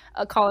before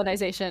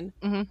colonization.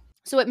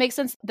 So it makes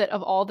sense that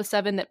of all the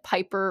 7 that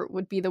Piper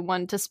would be the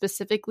one to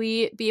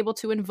specifically be able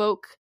to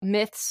invoke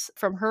myths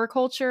from her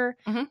culture.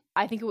 Mhm.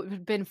 I think it would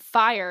have been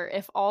fire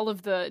if all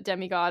of the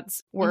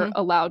demigods were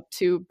allowed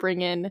to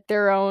bring in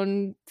their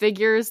own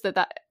figures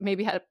that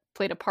maybe had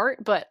played a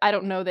part, but I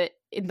don't know that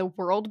in the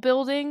world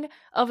building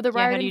of the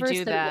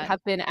Riordanverse that it would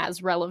have been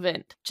as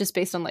relevant just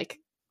based on like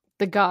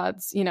the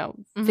gods,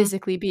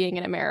 physically being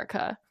in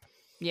America.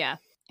 Yeah.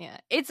 Yeah,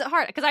 it's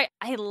hard because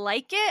I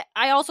like it.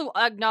 I also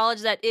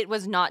acknowledge that it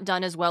was not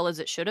done as well as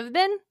it should have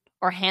been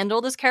or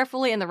handled as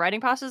carefully in the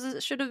writing process as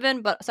it should have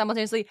been. But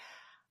simultaneously,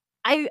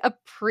 I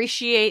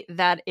appreciate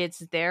that it's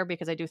there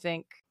because I do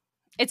think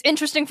it's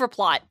interesting for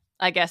plot,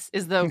 I guess,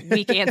 is the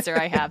weak answer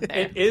I have there.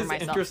 It is for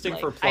myself. interesting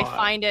like, for plot. I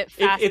find it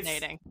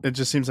fascinating. It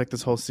just seems like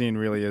this whole scene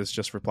really is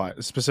just for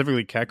plot.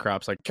 Specifically,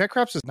 Kekrops. Like,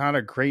 Kekrops is not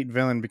a great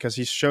villain because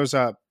he shows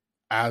up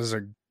as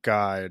a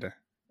guide.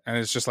 And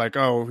it's just like,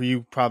 oh,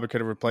 you probably could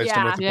have replaced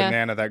him with a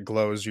banana that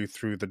glows you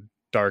through the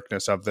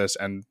darkness of this.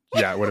 And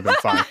yeah, it would have been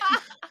fine.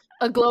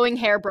 A glowing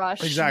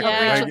hairbrush. Exactly.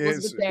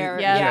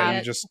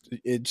 Yeah.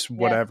 Like, it's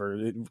whatever.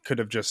 It could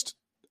have just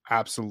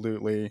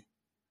absolutely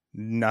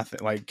nothing.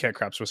 Like,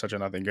 Kekrops was such a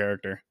nothing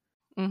character.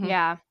 Mm-hmm.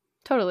 Yeah,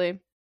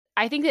 totally.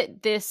 I think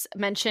that this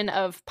mention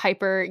of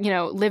Piper,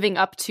 living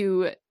up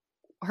to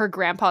her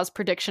grandpa's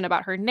prediction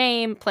about her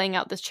name, playing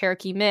out this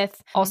Cherokee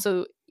myth,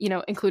 also,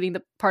 including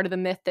the part of the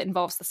myth that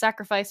involves the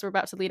sacrifice we're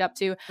about to lead up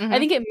to. I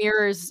think it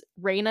mirrors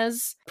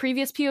Reyna's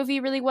previous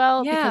POV really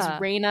well because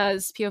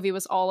Reyna's POV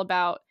was all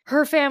about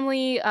her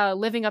family,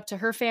 living up to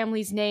her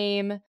family's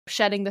name,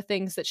 shedding the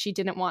things that she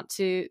didn't want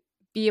to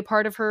be a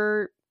part of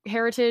her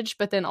heritage,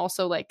 but then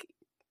also like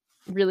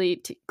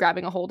really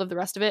grabbing a hold of the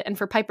rest of it. And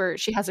for Piper,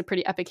 she has a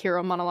pretty epic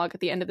hero monologue at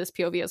the end of this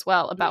POV as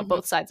well about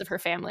both sides of her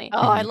family. Oh,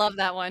 I love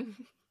that one.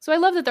 So I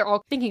love that they're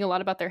all thinking a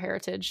lot about their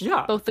heritage,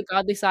 both the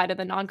godly side and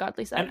the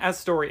non-godly side. And as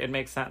story, it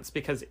makes sense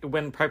because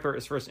when Piper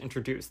is first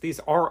introduced, these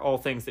are all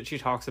things that she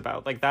talks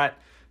about. Like that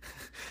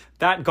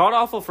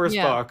god-awful first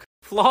book,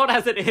 flawed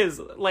as it is,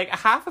 like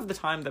half of the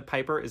time that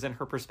Piper is in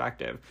her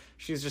perspective,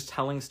 she's just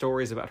telling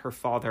stories about her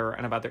father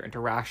and about their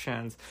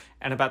interactions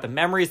and about the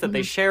memories that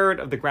they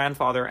shared of the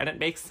grandfather. And it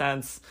makes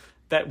sense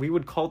that we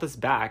would call this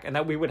back and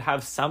that we would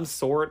have some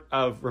sort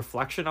of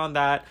reflection on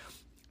that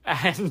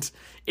and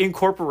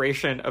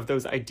incorporation of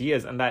those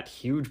ideas and that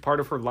huge part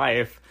of her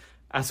life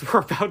as we're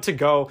about to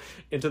go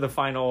into the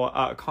final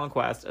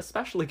conquest,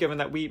 especially given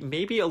that we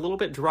maybe a little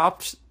bit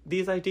dropped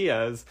these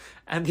ideas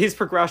and these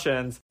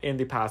progressions in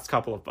the past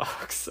couple of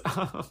books.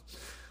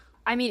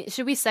 I mean,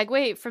 should we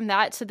segue from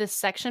that to this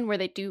section where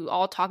they do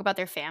all talk about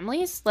their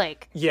families?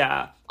 Like,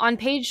 yeah, on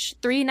page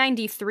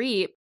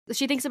 393,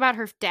 she thinks about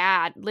her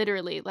dad,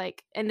 literally,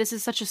 and this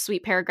is such a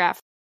sweet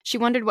paragraph. She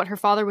wondered what her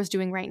father was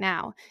doing right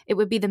now. It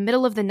would be the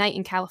middle of the night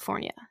in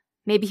California.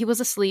 Maybe he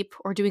was asleep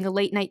or doing a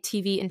late-night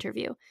TV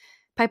interview.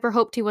 Piper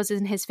hoped he was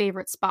in his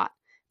favorite spot,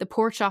 the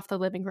porch off the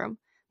living room,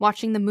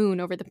 watching the moon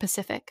over the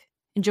Pacific,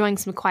 enjoying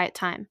some quiet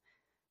time.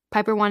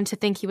 Piper wanted to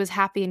think he was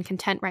happy and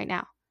content right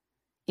now,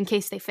 in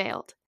case they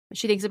failed.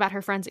 She thinks about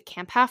her friends at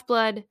Camp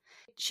Half-Blood.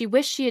 She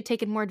wished she had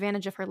taken more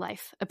advantage of her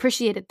life,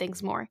 appreciated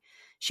things more.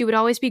 She would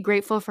always be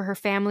grateful for her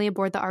family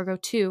aboard the Argo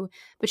too,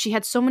 but she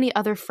had so many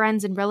other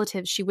friends and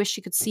relatives she wished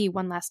she could see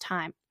one last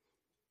time.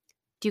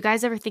 "Do you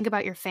guys ever think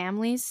about your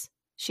families?"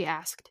 she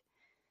asked.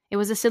 It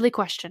was a silly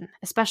question,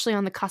 especially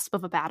on the cusp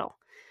of a battle.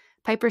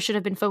 Piper should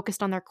have been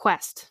focused on their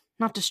quest,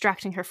 not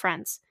distracting her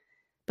friends.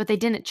 But they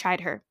didn't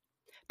chide her.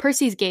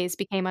 Percy's gaze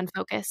became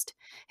unfocused.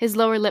 His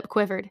lower lip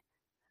quivered.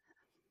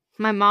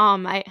 "My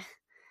mom, I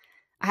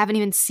haven't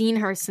even seen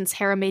her since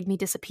Hera made me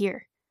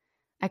disappear.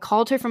 I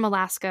called her from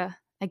Alaska.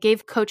 I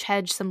gave Coach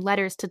Hedge some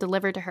letters to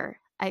deliver to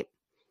her.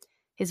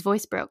 His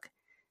voice broke.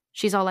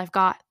 She's all I've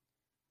got.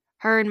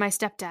 Her and my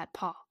stepdad,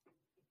 Paul.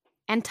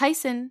 And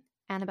Tyson,"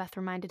 Annabeth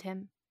reminded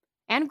him.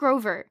 "And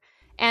Grover.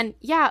 And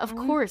yeah, of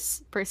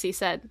course," Percy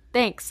said.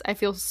 "Thanks. I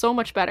feel so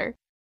much better."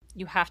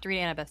 You have to read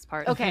Annabeth's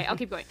part. Okay, I'll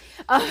keep going.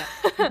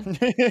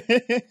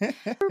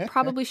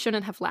 Probably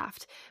shouldn't have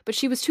laughed, but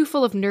she was too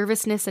full of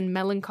nervousness and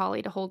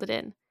melancholy to hold it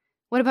in.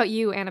 "What about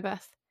you,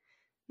 Annabeth?"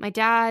 "My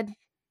dad,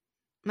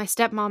 my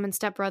stepmom and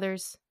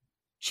stepbrothers."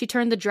 She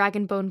turned the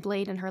dragon bone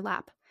blade in her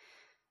lap.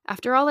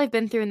 "After all I've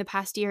been through in the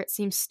past year, it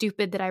seems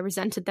stupid that I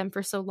resented them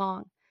for so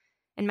long.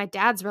 And my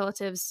dad's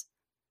relatives,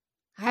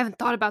 I haven't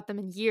thought about them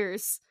in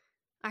years.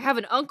 I have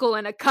an uncle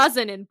and a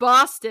cousin in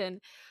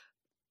Boston."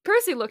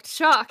 Percy looked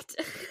shocked.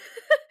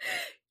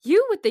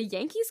 "You with the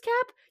Yankees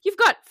cap? You've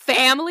got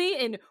family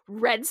in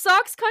Red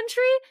Sox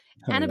country?"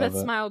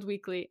 Annabeth smiled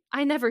weakly.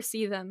 "I never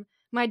see them.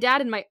 My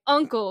dad and my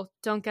uncle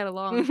don't get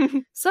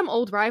along. Some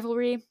old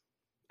rivalry.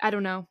 I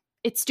don't know.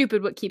 It's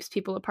stupid what keeps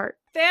people apart."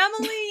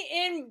 Family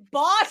in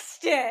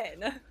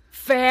Boston!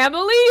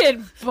 Family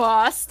in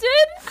Boston?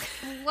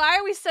 Why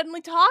are we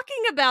suddenly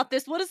talking about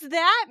this? What does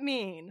that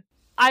mean?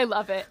 I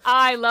love it.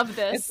 I love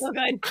this. It's so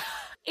good.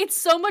 It's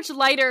so much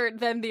lighter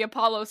than the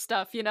Apollo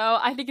stuff, you know?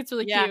 I think it's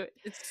really cute.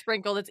 It's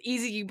sprinkled. It's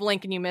easy. You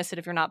blink and you miss it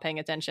if you're not paying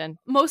attention.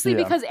 Mostly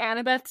because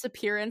Annabeth's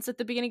appearance at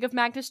the beginning of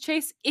Magnus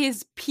Chase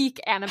is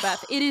peak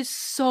Annabeth. It is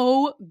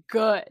so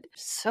good.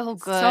 So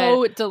good.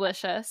 So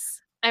delicious.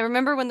 I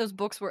remember when those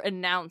books were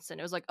announced and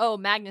it was like, oh,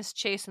 Magnus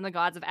Chase and the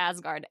Gods of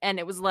Asgard. And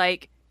it was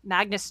like,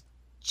 Magnus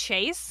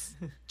Chase?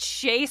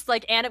 Chase,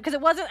 like Anna, because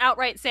it wasn't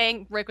outright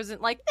saying, Rick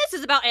wasn't like, this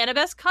is about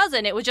Annabeth's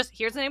cousin. It was just,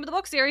 here's the name of the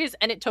book series.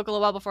 And it took a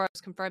little while before it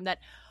was confirmed that,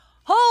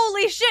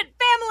 holy shit,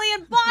 family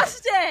in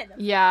Boston!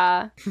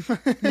 Yeah.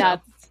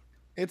 That's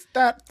It's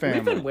that family.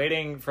 We've been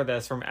waiting for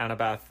this from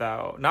Annabeth,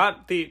 though.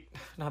 Not the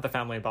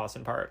family in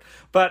Boston part,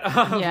 but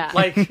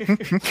like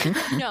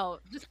No,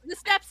 just the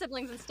step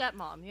siblings and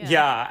stepmom.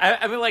 Yeah.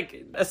 I mean,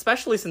 like,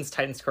 especially since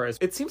Titan's Curse,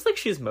 it seems like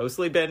she's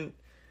mostly been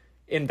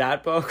in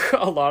that book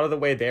a lot of the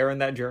way there in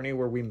that journey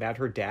where we met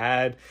her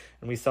dad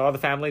and we saw the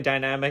family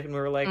dynamic and we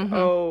were like,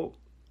 oh,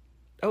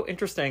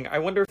 interesting. I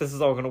wonder if this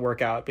is all going to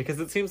work out,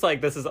 because it seems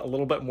like this is a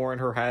little bit more in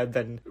her head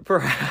than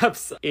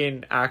perhaps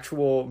in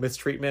actual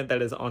mistreatment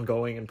that is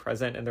ongoing and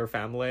present in their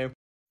family.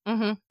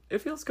 Mm-hmm.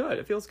 It feels good.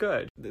 It feels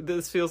good.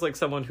 This feels like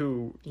someone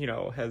who, you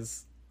know,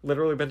 has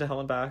literally been to hell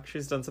and back.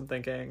 She's done some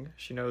thinking.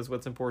 She knows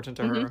what's important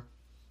to her.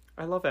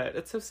 I love it.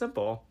 It's so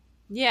simple.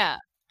 Yeah.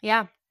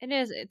 yeah. It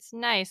is. It's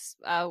nice.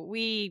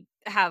 We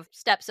have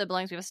step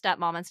siblings. We have a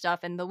stepmom and stuff.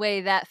 And the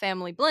way that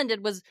family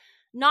blended was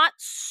not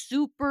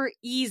super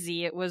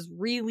easy. It was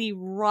really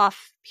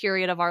rough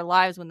period of our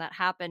lives when that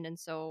happened. And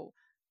so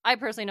I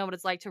personally know what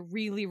it's like to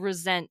really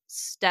resent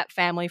step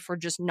family for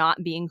just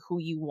not being who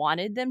you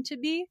wanted them to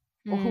be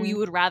or who you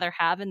would rather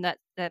have in that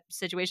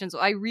situation. So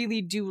I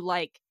really do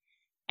like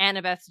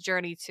Annabeth's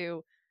journey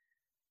to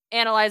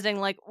analyzing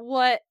like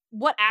what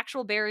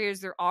actual barriers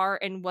there are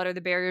and what are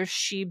the barriers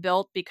she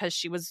built because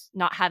she was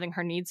not having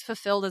her needs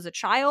fulfilled as a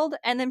child,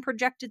 and then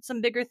projected some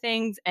bigger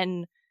things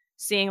and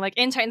seeing, like,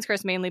 in Titan's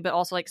Curse mainly, but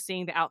also like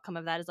seeing the outcome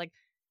of that is like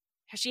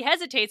she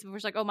hesitates before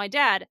she's like, oh, my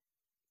dad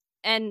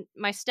and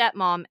my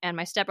stepmom and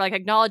my step, like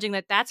acknowledging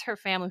that that's her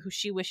family who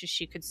she wishes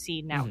she could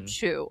see now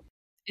too.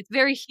 It's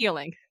very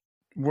healing.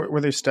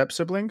 Were they step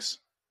siblings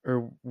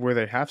or were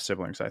they half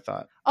siblings? I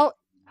thought. Oh,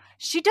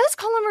 she does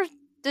call him her.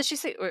 Does she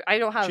say? I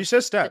don't have. She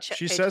says step.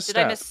 She says Did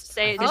step. I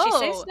missay? Did she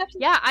say step?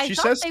 Yeah, I She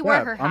thought says they step.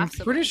 were her half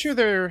I'm pretty sure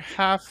they're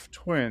half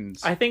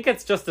twins. I think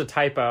it's just a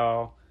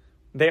typo.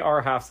 They are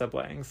half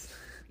siblings.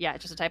 Yeah,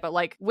 just a typo.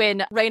 Like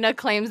when Reyna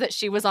claims that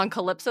she was on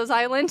Calypso's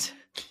island.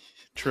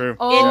 True.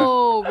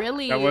 Oh,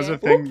 really? That was a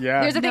thing.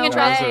 Yeah. There's a thing No in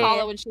Trials of way.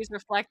 Apollo when she's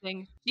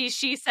reflecting.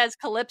 She says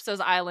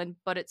Calypso's island,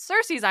 but it's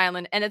Circe's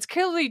island, and it's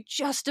clearly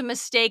just a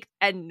mistake,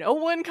 and no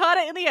one caught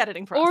it in the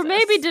editing process. Or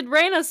maybe did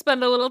Reyna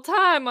spend a little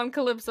time on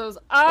Calypso's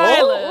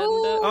island?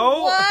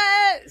 Oh.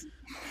 What?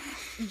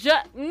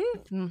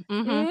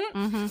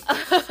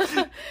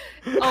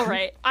 All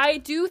right. I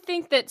do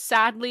think that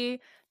sadly,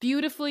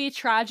 beautifully,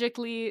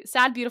 tragically,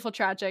 sad, beautiful,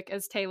 tragic,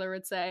 as Taylor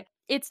would say,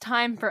 it's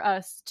time for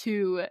us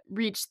to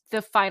reach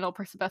the final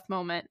Percabeth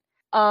moment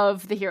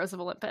of the Heroes of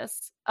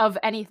Olympus, of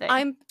anything.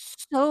 I'm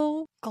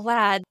so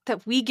glad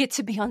that we get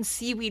to be on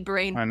Seaweed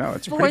Brain I know,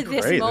 it's for pretty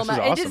this great. moment.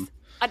 This is It awesome. is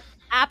an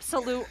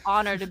absolute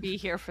honor to be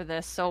here for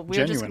this. So we're just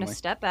going to Genuinely.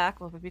 step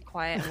back. We'll be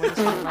quiet and we're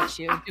just going to let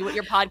you do what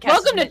your podcast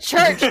Welcome to is.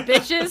 church,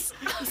 bitches.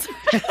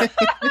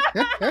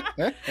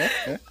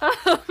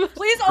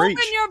 Please Preach.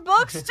 open your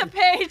books to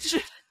page.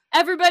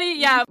 Everybody,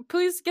 yeah,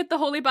 please get the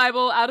Holy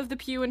Bible out of the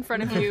pew in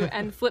front of you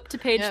and flip to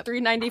page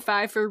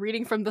 395 for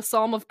reading from the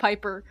Psalm of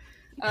Piper.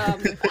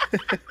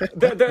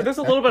 There's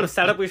a little bit of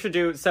setup we should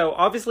do. So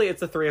obviously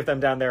it's the three of them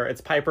down there. It's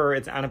Piper,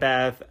 it's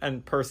Annabeth,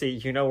 and Percy.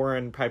 You know we're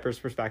in Piper's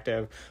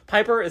perspective.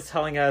 Piper is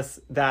telling us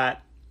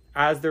that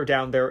as they're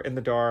down there in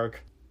the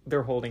dark,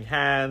 they're holding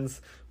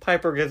hands.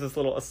 Piper gives this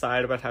little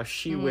aside about how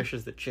she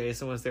wishes that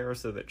Jason was there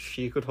so that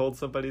she could hold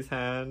somebody's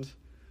hand.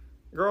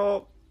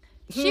 Girl...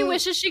 She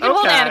wishes she could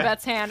hold Okay.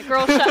 Annabeth's hand.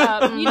 Girl, shut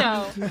up. You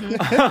know.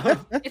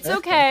 It's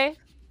okay.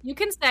 You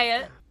can say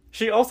it.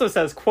 She also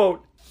says,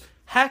 quote,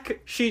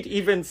 heck, she'd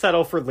even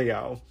settle for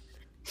Leo.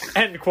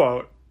 End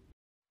quote.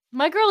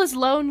 My girl is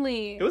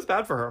lonely. It was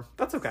bad for her.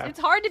 That's okay. It's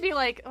hard to be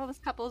like, oh, this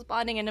couple is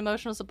bonding and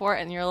emotional support,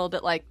 and you're a little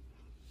bit like,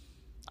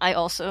 I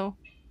also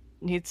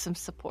need some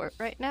support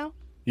right now.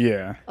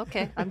 Yeah.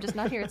 Okay, I'm just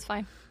not here. It's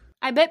fine.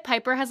 I bet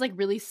Piper has like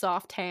really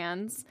soft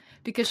hands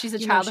because she's a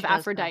You know child she of does,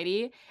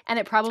 Aphrodite, and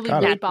it probably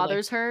Got it. really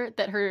bothers her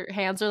that her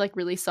hands are like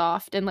really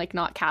soft and like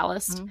not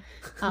calloused.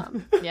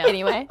 Yeah.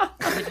 Anyway,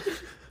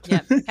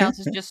 Yeah, counts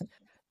as just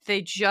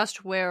they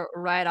just wear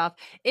right off.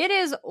 It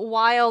is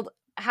wild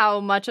how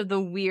much of the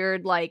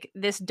weird, like,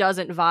 this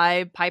doesn't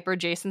vibe Piper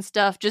Jason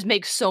stuff just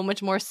makes so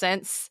much more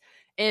sense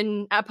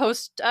in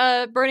post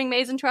Burning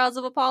Maze and Trials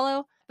of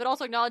Apollo, but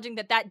also acknowledging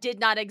that that did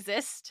not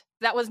exist.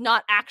 That was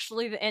not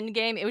actually the end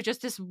game. It was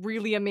just this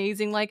really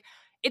amazing, like,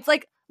 it's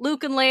like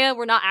Luke and Leia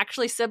were not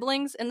actually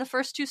siblings in the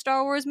first two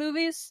Star Wars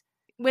movies.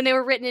 When they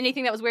were written,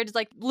 anything that was weird is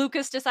like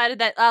Lucas decided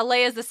that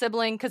Leia's the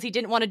sibling because he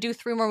didn't want to do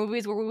 3 more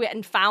movies where we went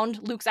and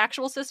found Luke's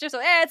actual sister. So,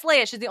 it's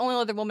Leia. She's the only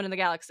other woman in the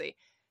galaxy.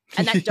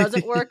 And that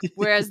doesn't work.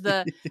 Whereas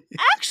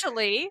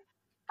actually,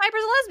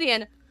 Piper's a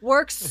lesbian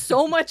works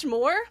so much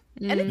more.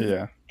 And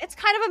it's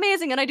kind of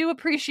amazing. And I do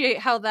appreciate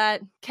how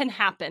that can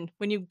happen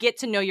when you get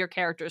to know your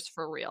characters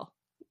for real.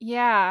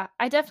 Yeah,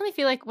 I definitely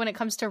feel like when it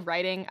comes to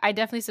writing, I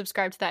definitely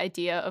subscribe to the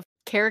idea of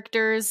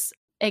characters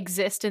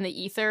exist in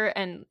the ether,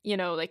 and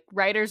like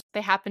writers,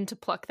 they happen to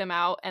pluck them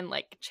out and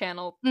like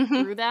channel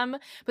through them,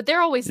 but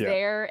they're always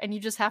there, and you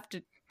just have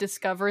to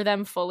discover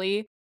them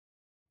fully.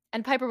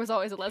 And Piper was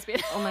always a lesbian.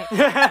 Oh my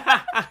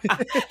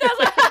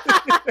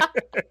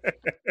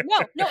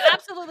no,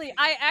 absolutely.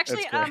 I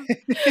actually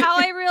how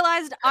I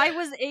realized I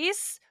was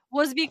ace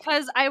was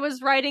because I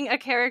was writing a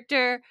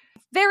character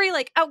very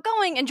like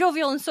outgoing and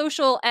jovial and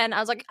social, and I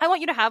was like, I want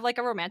you to have like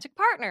a romantic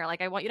partner,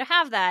 like I want you to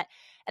have that.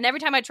 And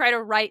every time I try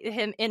to write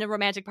him in a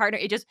romantic partner,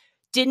 it just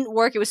didn't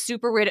work. It was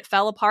super weird. It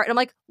fell apart. And I'm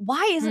like,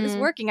 why isn't this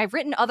working? I've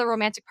written other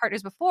romantic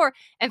partners before.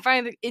 And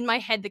finally, in my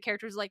head, the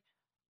character was like,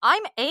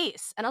 I'm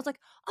Ace. And I was like,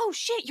 oh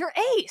shit, you're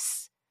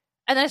Ace.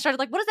 And then I started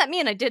like, what does that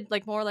mean? I did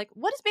like more like,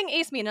 what does being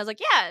Ace mean? And I was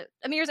like, yeah,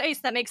 Amir's Ace.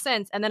 That makes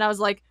sense. And then I was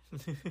like,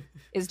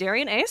 is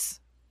Darian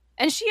Ace?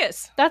 And she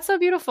is. That's so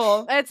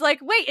beautiful. And it's like,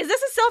 wait, is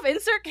this a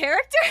self-insert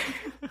character?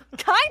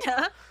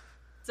 Kinda.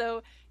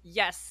 So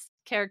yes,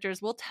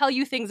 characters will tell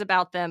you things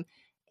about them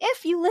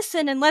if you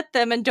listen and let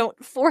them and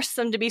don't force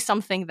them to be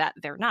something that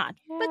they're not.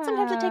 Yeah. But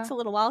sometimes it takes a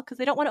little while because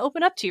they don't want to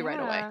open up to you right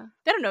away.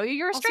 They don't know you.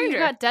 You're a stranger.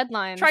 Also, you've got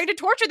deadlines. Trying to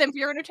torture them for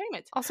your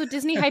entertainment. Also,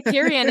 Disney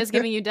Hyperion is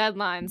giving you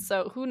deadlines.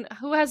 So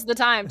who has the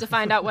time to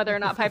find out whether or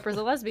not Piper's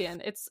a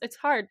lesbian? It's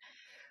hard.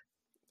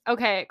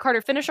 Okay,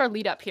 Carter, finish our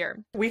lead up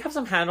here. We have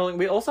some handling.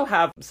 We also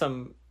have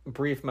some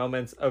brief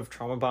moments of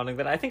trauma bonding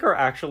that I think are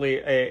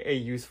actually a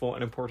useful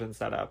and important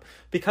setup.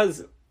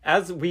 Because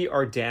as we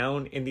are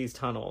down in these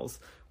tunnels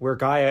where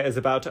Gaia is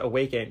about to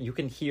awaken, you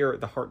can hear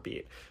the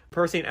heartbeat.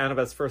 Percy and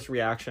Annabeth's first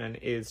reaction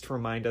is to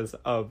remind us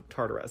of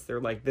Tartarus.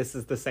 They're like, this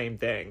is the same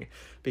thing.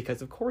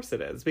 Because of course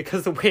it is.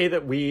 Because the way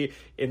that we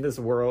in this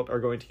world are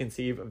going to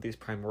conceive of these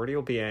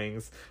primordial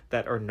beings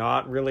that are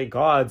not really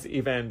gods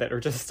even, that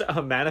are just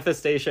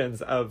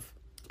manifestations of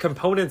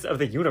components of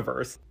the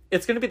universe,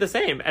 it's going to be the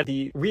same. And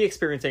the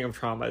re-experiencing of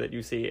trauma that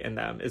you see in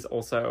them is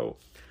also,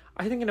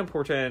 I think, an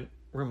important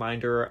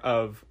reminder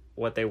of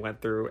what they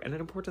went through and an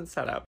important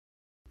setup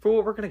for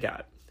what we're going to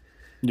get.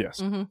 Yes.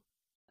 Mm-hmm.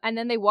 And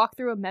then they walk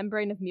through a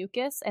membrane of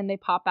mucus and they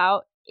pop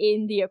out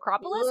in the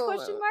Acropolis, ?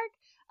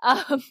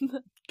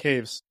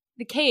 Caves.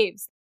 The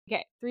caves.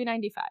 Okay,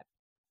 395.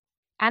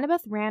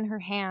 Annabeth ran her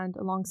hand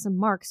along some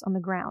marks on the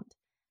ground,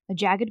 a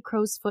jagged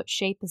crow's foot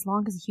shape as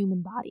long as a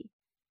human body.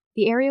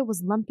 The area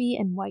was lumpy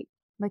and white,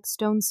 like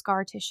stone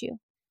scar tissue.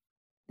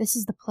 This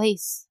is the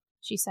place,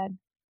 she said.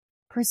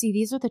 Percy,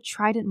 these are the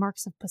trident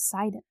marks of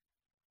Poseidon.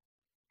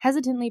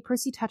 Hesitantly,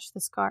 Percy touched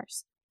the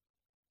scars.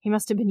 He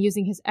must have been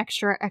using his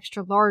extra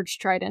large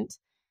trident.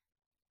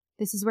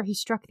 This is where he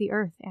struck the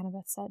earth,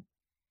 Annabeth said.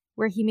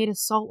 Where he made a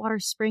saltwater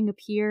spring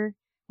appear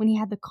when he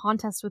had the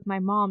contest with my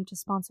mom to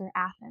sponsor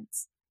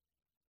Athens.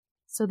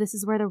 So this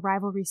is where the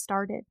rivalry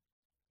started,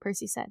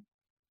 Percy said.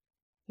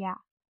 Yeah.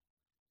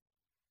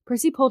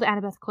 Percy pulled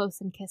Annabeth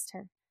close and kissed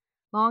her,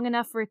 long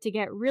enough for it to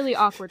get really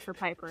awkward for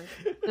Piper,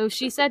 though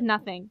she said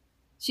nothing.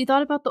 She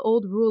thought about the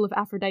old rule of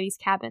Aphrodite's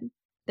cabin,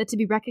 that to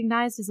be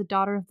recognized as a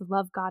daughter of the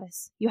love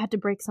goddess, you had to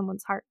break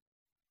someone's heart.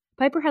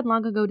 Piper had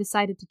long ago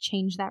decided to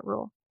change that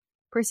rule.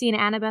 Percy and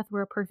Annabeth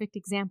were a perfect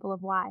example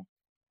of why.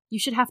 You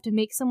should have to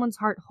make someone's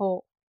heart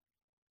whole.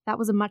 That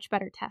was a much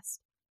better test.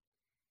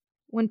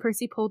 When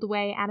Percy pulled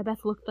away,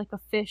 Annabeth looked like a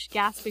fish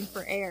gasping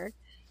for air.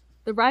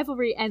 The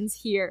rivalry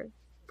ends here,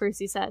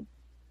 Percy said.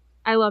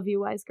 I love you,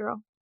 wise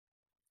girl.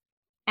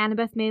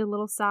 Annabeth made a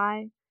little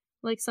sigh,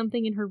 like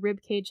something in her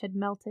ribcage had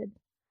melted.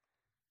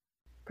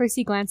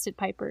 Percy glanced at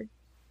Piper.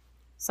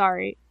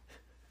 Sorry,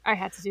 I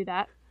had to do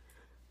that.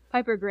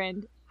 Piper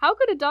grinned. How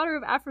could a daughter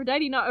of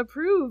Aphrodite not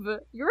approve?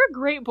 You're a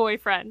great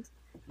boyfriend.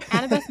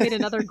 Annabeth made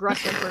another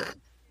grunt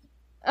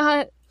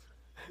effort.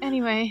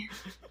 Anyway.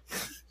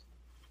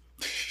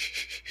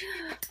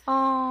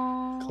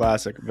 Aww.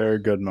 Classic. Very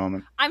good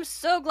moment. I'm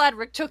so glad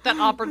Rick took that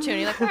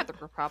opportunity. Like, we're at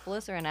the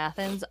Acropolis or in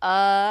Athens.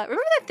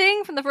 Remember that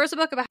thing from the first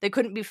book about they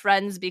couldn't be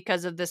friends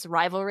because of this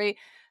rivalry?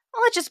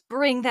 Well, let's just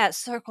bring that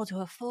circle to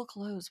a full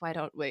close, why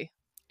don't we?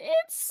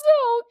 It's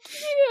so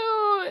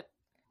cute.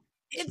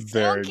 It's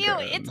so cute.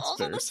 Good. It's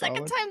also the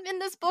second time in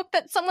this book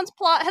that someone's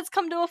plot has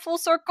come to a full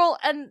circle,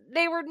 and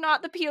they were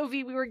not the POV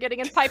we were getting,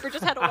 and Piper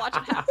just had to watch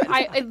it happen.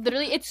 I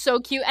literally, it's so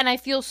cute, and I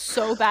feel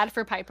so bad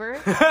for Piper.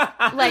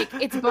 Like,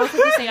 it's both at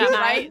the same time.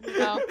 Right?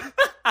 So.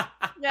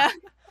 Yeah.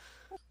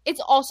 It's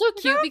also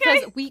cute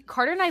because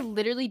Carter and I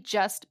literally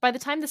just, by the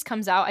time this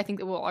comes out, I think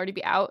it will already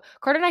be out,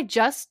 Carter and I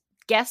just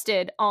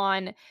guested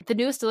on The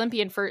Newest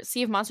Olympian for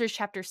Sea of Monsters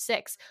Chapter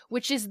 6,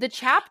 which is the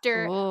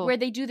chapter where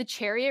they do the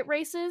chariot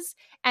races,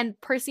 and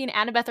Percy and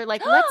Annabeth are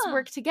like, let's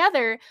work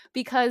together,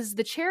 because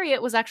the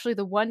chariot was actually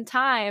the one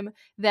time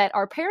that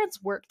our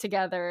parents worked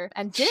together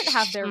and didn't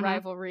have their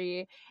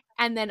rivalry,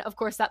 and then of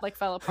course that like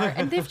fell apart,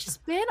 and they've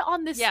just been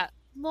on this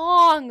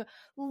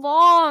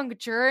long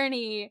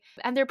journey,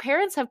 and their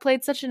parents have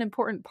played such an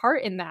important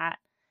part in that.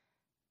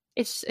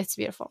 It's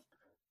beautiful.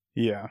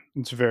 Yeah,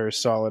 it's very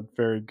solid,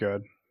 very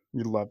good.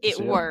 You love to It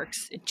see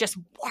works. It just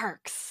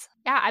works.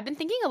 Yeah, I've been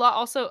thinking a lot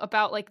also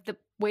about like the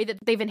way that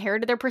they've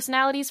inherited their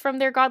personalities from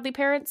their godly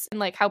parents, and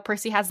like how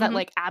Percy has that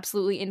like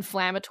absolutely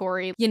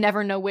inflammatory, you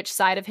never know which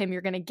side of him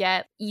you're gonna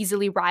get,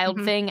 easily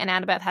riled thing, and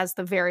Annabeth has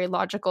the very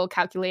logical,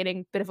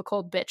 calculating, bit of a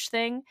cold bitch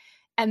thing.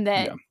 And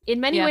that in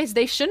many ways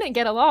they shouldn't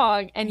get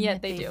along, and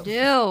yet they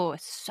do.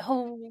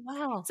 So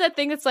well. It's that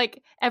thing that's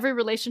like every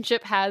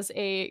relationship has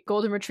a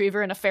golden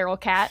retriever and a feral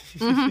cat.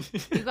 You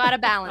gotta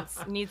balance.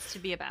 It needs to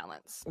be a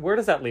balance. Where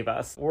does that leave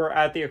us? We're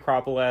at the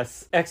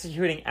Acropolis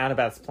executing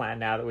Annabeth's plan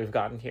now that we've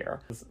gotten here.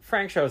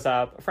 Frank shows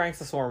up.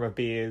 Frank's a swarm of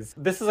bees.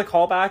 This is a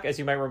callback, as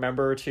you might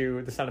remember,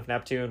 to The Son of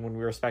Neptune when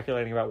we were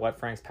speculating about what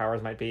Frank's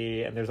powers might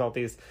be, and there's all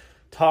these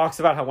talks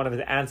about how one of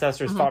his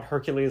ancestors thought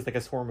Hercules like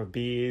a swarm of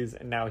bees,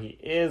 and now he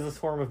is a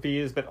swarm of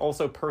bees, but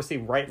also Percy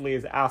rightly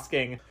is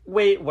asking,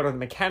 wait, what are the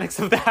mechanics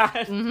of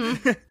that?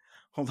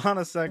 Hold on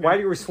a second. Why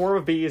do you swarm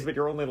of bees, but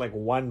you're only like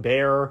one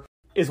bear?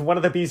 Is one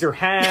of the bees your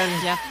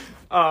hand?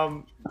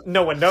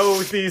 No one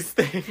knows these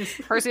things.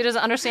 Percy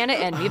doesn't understand it,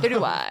 and neither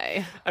do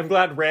I. I'm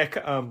glad Rick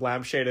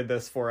lampshaded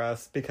this for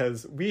us,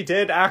 because we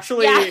did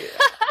actually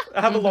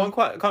have a long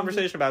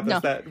conversation about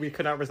this that we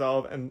could not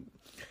resolve, and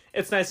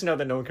it's nice to know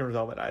that no one can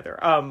resolve it either.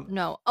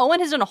 No. Owen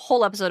has done a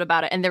whole episode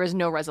about it, and there is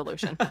no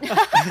resolution.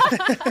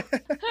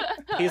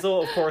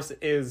 Hazel, of course,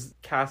 is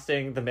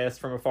casting the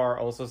mist from afar,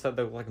 also said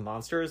they look like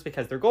monsters,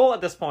 because their goal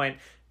at this point,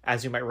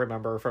 as you might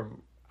remember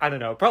from, I don't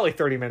know, probably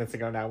 30 minutes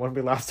ago now, when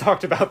we last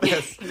talked about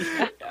this,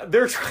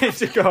 they're trying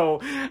to go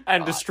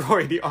and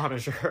destroy the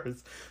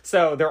Onagers.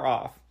 So they're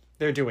off.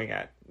 They're doing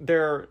it.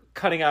 They're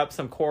cutting up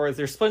some cores.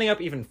 They're splitting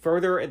up even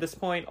further at this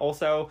point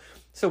also.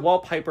 So while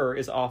Piper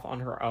is off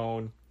on her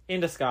own, in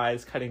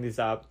disguise, cutting these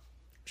up,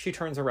 she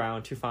turns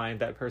around to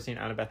find that Percy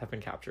and Annabeth have been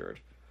captured.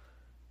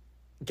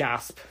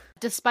 Gasp.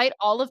 Despite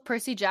all of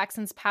Percy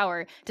Jackson's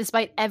power,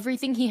 despite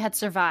everything he had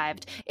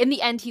survived, in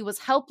the end he was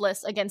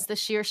helpless against the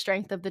sheer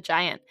strength of the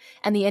giant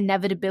and the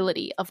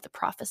inevitability of the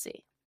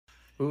prophecy.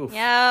 Oof.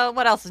 Yeah,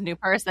 what else is new,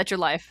 Purse? That's your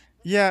life.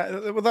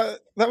 Yeah, well,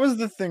 that was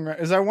the thing,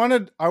 right? Is I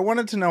wanted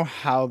to know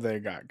how they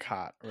got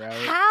caught, right?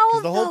 How?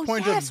 Because the whole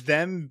point of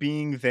them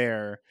being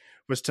there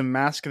was to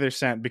mask their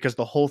scent, because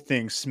the whole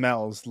thing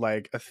smells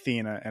like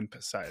Athena and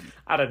Poseidon.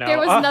 I don't know. There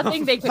was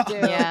nothing they could do.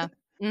 Yeah.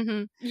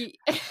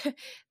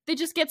 They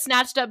just get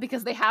snatched up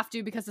because they have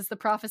to, because it's the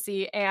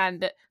prophecy,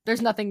 and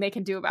there's nothing they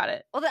can do about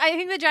it. Well, I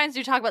think the giants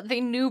do talk about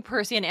they knew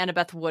Percy and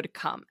Annabeth would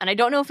come. And I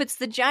don't know if it's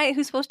the giant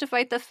who's supposed to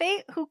fight the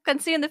fate who can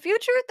see in the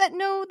future that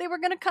know they were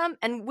going to come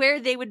and where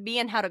they would be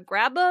and how to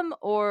grab them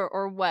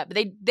or what. But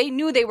they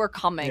knew they were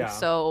coming,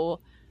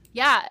 so...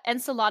 Yeah,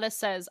 Enceladus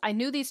says, I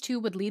knew these two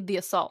would lead the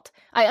assault.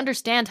 I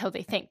understand how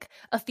they think.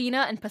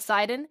 Athena and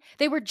Poseidon,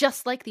 they were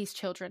just like these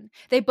children.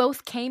 They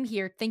both came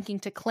here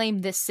thinking to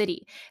claim this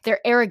city. Their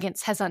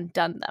arrogance has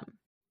undone them.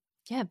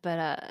 Yeah,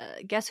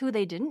 but guess who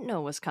they didn't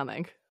know was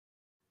coming?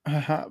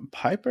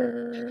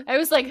 Piper. I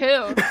was like,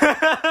 who?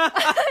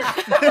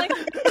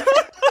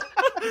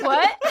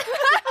 What?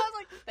 I was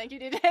like, thank you,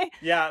 DJ.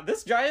 Yeah,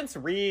 this Giant's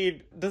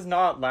read does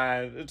not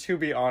land, to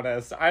be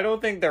honest. I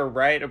don't think they're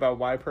right about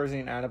why Percy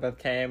and Annabeth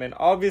came, and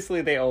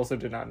obviously they also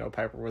did not know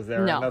Piper was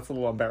there, and that's a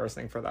little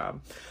embarrassing for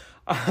them.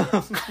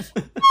 But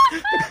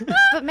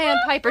man,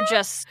 Piper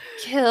just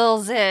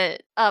kills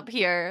it up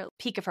here.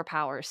 Peak of her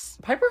powers.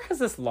 Piper has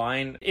this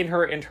line in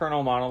her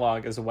internal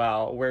monologue as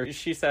well, where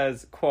she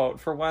says, quote,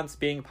 "For once,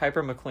 being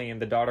Piper McLean,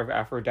 the daughter of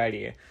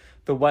Aphrodite,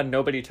 the one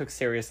nobody took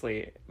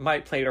seriously,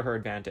 might play to her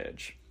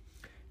advantage."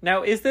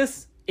 Now, is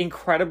this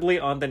incredibly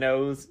on the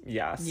nose?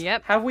 Yes.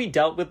 Yep. Have we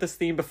dealt with this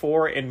theme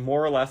before in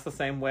more or less the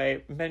same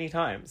way? Many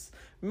times.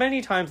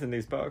 Many times in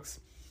these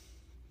books.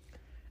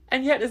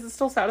 And yet, is it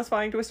still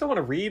satisfying? Do I still want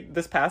to read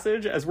this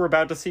passage as we're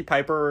about to see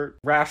Piper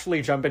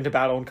rashly jump into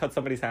battle and cut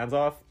somebody's hands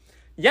off?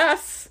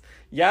 Yes!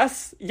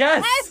 Yes!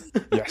 Yes!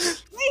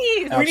 Yes.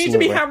 Please! We need to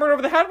be hammered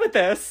over the head with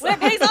this. When it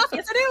pays off,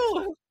 yes I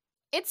do!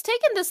 It's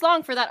taken this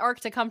long for that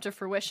arc to come to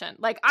fruition.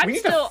 Like, I'm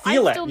still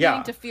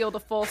needing to feel the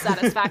full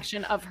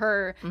satisfaction of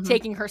her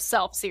taking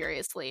herself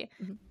seriously.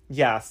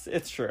 Yes,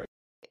 it's true.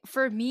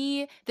 For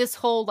me, this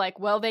whole, like,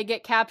 well, they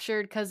get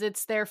captured because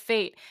it's their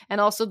fate,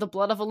 and also the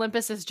blood of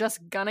Olympus is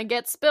just gonna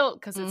get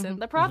spilt because it's in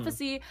the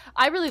prophecy.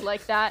 I really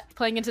like that,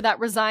 playing into that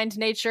resigned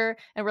nature,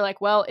 and we're like,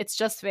 well, it's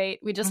just fate.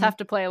 We just have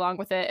to play along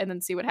with it and then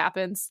see what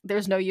happens.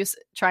 There's no use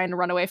trying to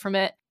run away from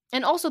it.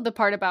 And also the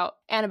part about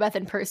Annabeth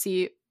and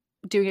Percy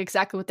doing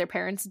exactly what their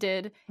parents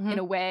did in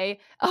a way,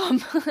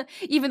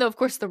 even though of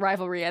course the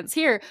rivalry ends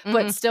here,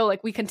 but still,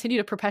 like, we continue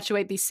to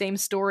perpetuate these same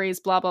stories,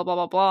 blah blah blah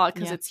blah blah,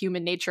 because it's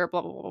human nature,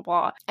 blah blah blah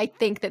blah. I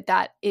think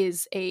that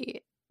is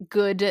a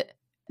good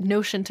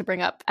notion to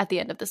bring up at the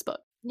end of this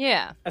book.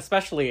 Yeah,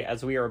 especially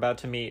as we are about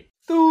to meet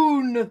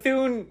Thune.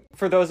 Thune,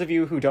 for those of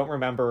you who don't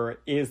remember,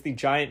 is the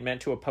giant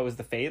meant to oppose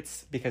the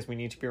fates, because we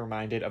need to be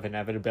reminded of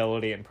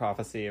inevitability and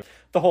prophecy.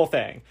 The whole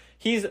thing.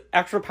 He's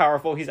extra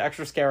powerful, he's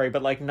extra scary,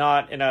 but, like,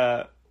 not in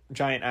a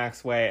giant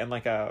axe way, and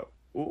like a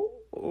whoa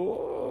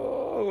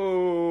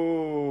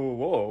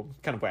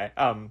kind of way.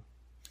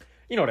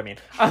 You know what I mean.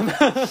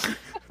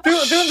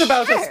 Thune's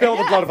about to spill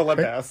the blood of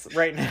Olympus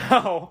right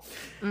now,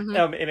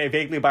 in a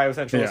vaguely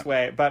biocentralist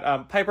way.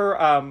 But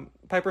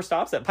Piper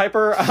stops it.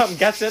 Piper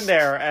gets in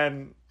there,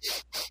 and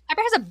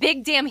Piper has a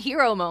big damn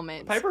hero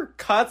moment. Piper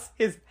cuts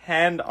his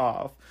hand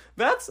off.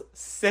 That's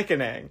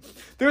sickening.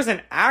 There's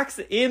an axe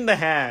in the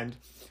hand,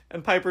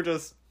 and Piper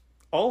just,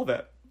 all of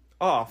it,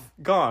 off,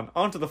 gone,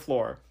 onto the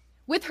floor.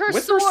 With her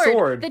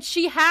sword that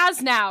she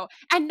has now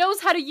and knows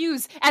how to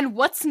use. And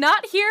what's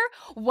not here?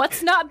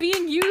 What's not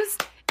being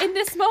used in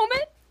this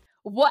moment?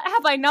 What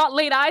have I not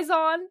laid eyes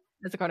on?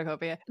 It's a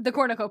cornucopia. The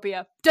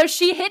cornucopia. Does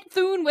she hit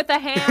Thune with a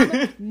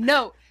ham?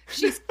 No.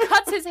 She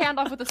cuts his hand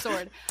off with a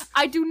sword.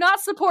 I do not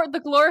support the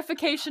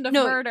glorification of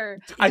murder.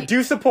 I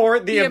do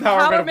support the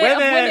empowerment of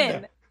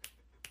women.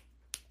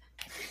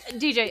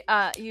 DJ,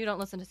 you don't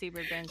listen to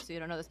Seabird Brain, so you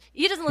don't know this.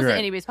 He doesn't listen to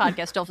anybody's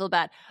podcast. Don't feel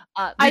bad.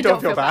 I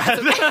don't feel bad.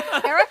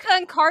 Erica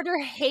and Carter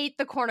hate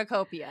the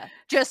cornucopia.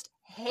 Just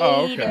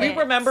hate it. We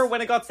remember when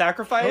it got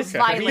sacrificed.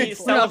 We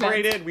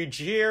celebrated. We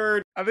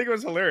jeered. I think it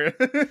was hilarious.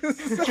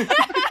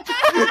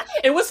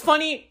 It was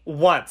funny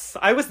once.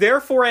 I was there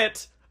for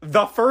it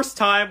the first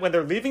time when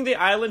they're leaving the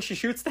island. She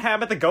shoots the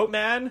ham at the goat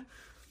man.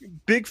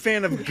 Big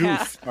fan of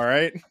goof, all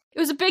right? It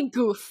was a big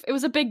goof. It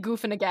was a big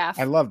goof and a gaff.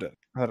 I loved it.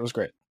 I thought it was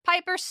great.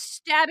 Piper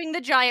stabbing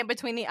the giant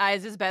between the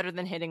eyes is better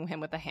than hitting him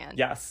with a hand.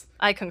 Yes.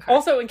 I concur.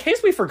 Also, in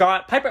case we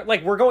forgot, Piper,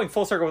 we're going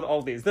full circle with all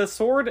of these. The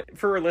sword,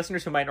 for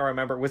listeners who might not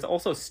remember, was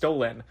also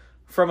stolen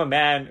from a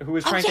man who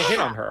was trying to hit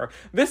on her.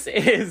 This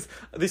is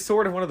the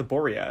sword of one of the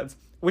Boreads,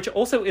 which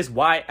also is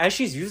why, as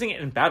she's using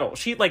it in battle,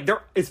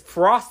 there is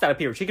frost that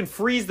appears. She can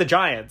freeze the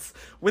giants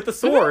with the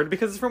sword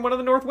because it's from one of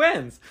the North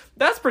Winds.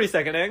 That's pretty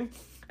sickening.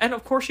 And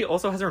of course, she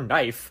also has her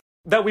knife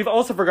that we've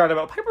also forgotten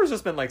about. Piper's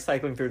just been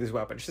cycling through these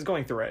weapons. She's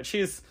going through it.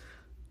 She's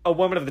a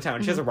woman of the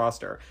town. She has a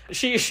roster.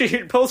 She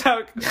pulls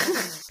out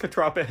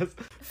Katropis,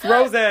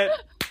 throws it,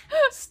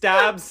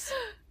 stabs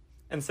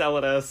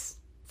Enceladus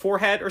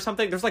forehead or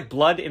something. There's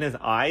blood in his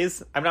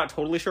eyes. I'm not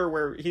totally sure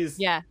where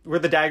where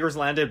the daggers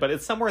landed, but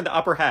it's somewhere in the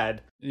upper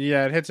head.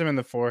 Yeah, it hits him in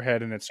the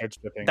forehead and it starts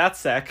dripping. That's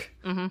sick.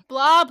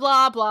 Blah,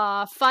 blah,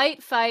 blah.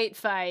 Fight, fight,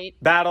 fight.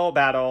 Battle,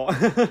 battle.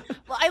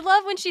 Well, I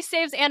love when she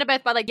saves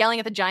Annabeth by yelling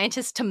at the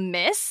giantess to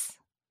miss.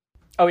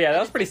 Oh yeah, that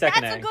was pretty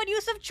sickening. That's a good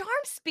use of charm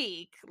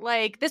speak.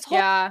 This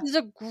whole is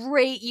a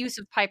great use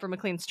of Piper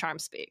McLean's charm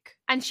speak.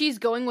 And she's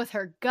going with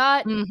her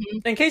gut.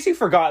 In case you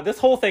forgot, this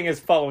whole thing is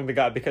following the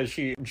gut because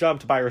she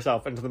jumped by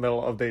herself into the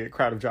middle of the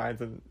crowd of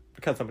giants and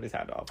cut somebody's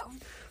hand off.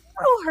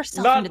 Throw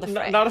herself into the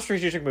fray. Not a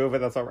strategic move, but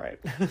that's all right.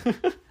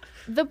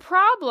 The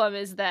problem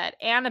is that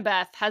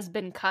Annabeth has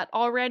been cut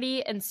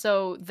already, and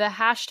so the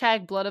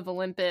hashtag Blood of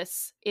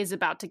Olympus is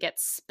about to get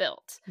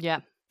spilt. Yeah.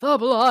 The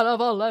blood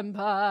of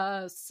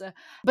Olympus.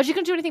 But you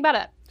couldn't do anything about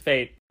it.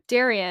 Fate.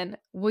 Darian,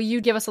 will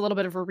you give us a little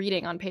bit of a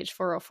reading on page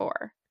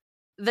 404?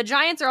 The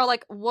giants are all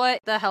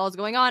what the hell is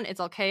going on? It's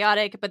all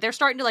chaotic, but they're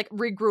starting to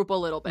regroup a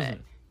little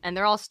bit. And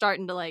they're all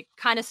starting to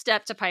kind of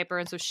step to Piper.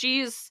 And so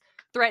she's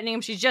threatening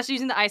him. She's just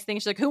using the ice thing.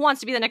 She's who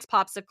wants to be the next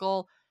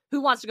popsicle? Who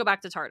wants to go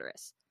back to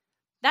Tartarus?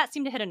 That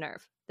seemed to hit a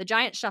nerve. The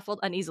giant shuffled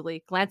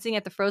uneasily, glancing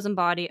at the frozen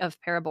body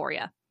of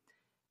Paraborea.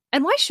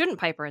 And why shouldn't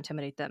Piper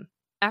intimidate them?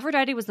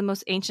 Aphrodite was the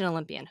most ancient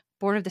Olympian,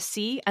 born of the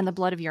sea and the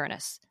blood of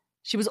Uranus.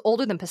 She was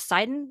older than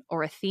Poseidon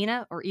or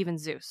Athena or even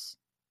Zeus.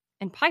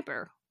 And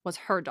Piper was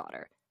her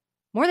daughter.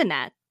 More than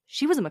that,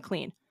 she was a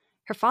McLean.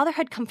 Her father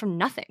had come from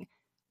nothing.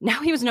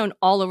 Now he was known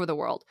all over the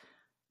world.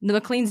 The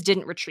McLeans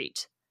didn't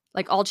retreat.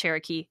 Like all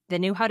Cherokee, they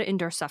knew how to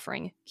endure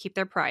suffering, keep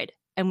their pride,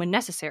 and when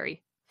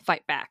necessary,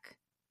 fight back.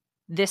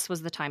 This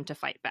was the time to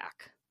fight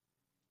back.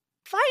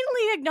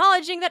 Finally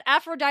acknowledging that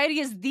Aphrodite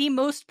is the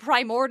most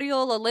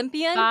primordial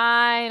Olympian.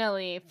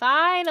 Finally.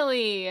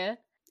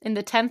 In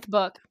the 10th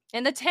book.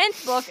 In the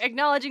 10th book,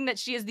 acknowledging that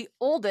she is the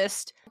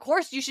oldest. Of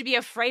course you should be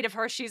afraid of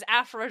her. She's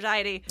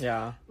Aphrodite.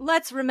 Yeah.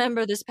 Let's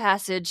remember this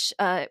passage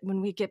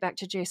when we get back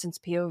to Jason's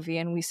POV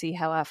and we see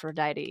how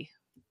Aphrodite...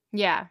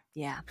 Yeah.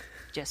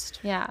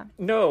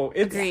 No,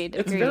 it's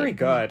Agreed. very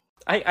good.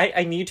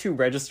 I need to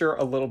register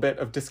a little bit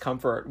of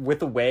discomfort with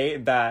the way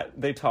that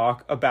they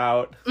talk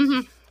about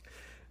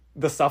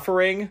the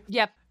suffering.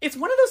 Yep. It's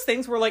one of those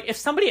things where if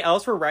somebody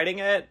else were writing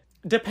it,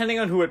 depending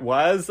on who it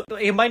was,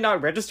 it might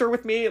not register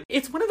with me.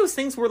 It's one of those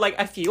things where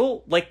I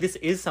feel like this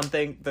is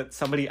something that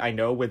somebody I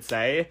know would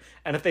say.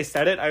 And if they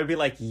said it, I would be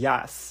like,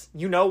 yes,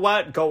 you know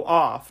what? Go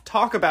off.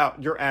 Talk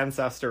about your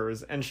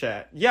ancestors and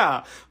shit.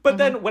 Yeah. But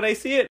then when I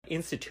see it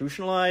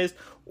institutionalized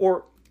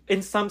or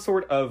in some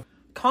sort of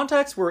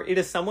context where it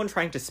is someone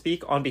trying to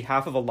speak on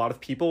behalf of a lot of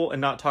people and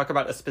not talk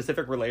about a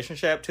specific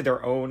relationship to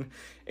their own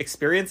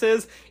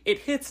experiences, it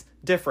hits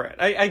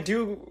different. I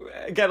do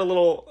get a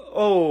little,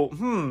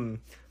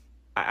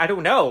 I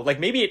don't know.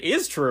 Maybe it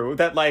is true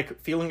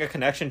that, feeling a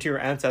connection to your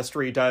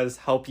ancestry does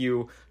help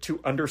you to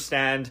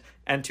understand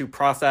and to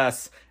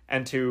process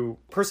and to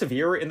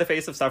persevere in the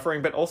face of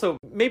suffering, but also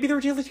maybe there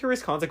are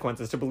deleterious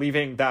consequences to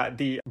believing that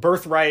the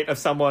birthright of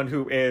someone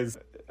who is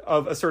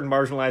of a certain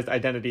marginalized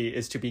identity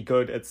is to be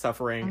good at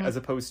suffering as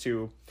opposed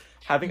to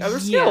having other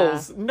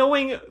skills,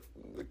 knowing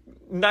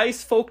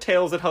nice folk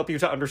tales that help you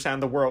to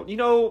understand the world. You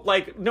know,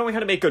 like knowing how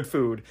to make good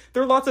food.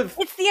 There are lots of...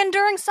 It's the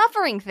enduring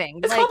suffering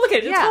thing. It's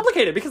complicated. It's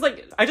complicated because,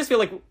 like, I just feel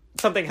like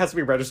something has to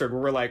be registered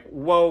where we're like,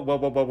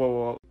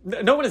 whoa.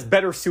 No one is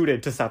better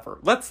suited to suffer.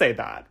 Let's say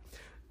that.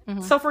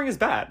 Mm-hmm. Suffering is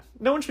bad.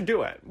 No one should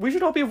do it. We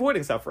should all be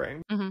avoiding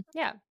suffering. Mm-hmm.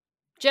 Yeah.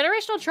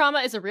 Generational trauma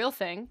is a real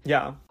thing.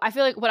 Yeah. I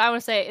feel like what I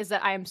want to say is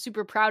that I am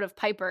super proud of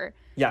Piper.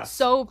 Yes.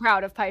 So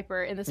proud of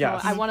Piper in this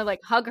moment. I want to,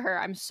 like, hug her.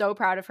 I'm so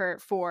proud of her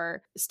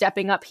for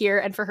stepping up here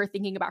and for her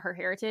thinking about her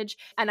heritage.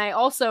 And I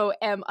also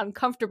am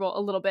uncomfortable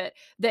a little bit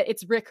that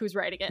it's Rick who's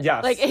writing it.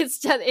 Yes. Like, it's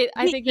just,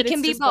 I think that it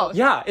can be both.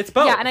 Yeah, it's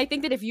both. Yeah, and I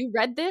think that if you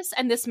read this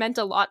and this meant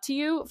a lot to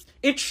you...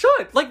 It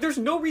should. Like, there's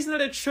no reason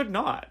that it should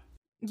not.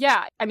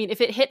 Yeah, I mean,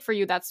 if it hit for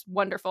you, that's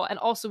wonderful. And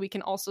also, we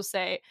can also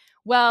say,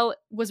 well,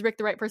 was Rick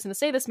the right person to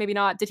say this? Maybe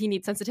not. Did he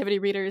need sensitivity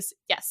readers?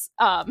 Yes.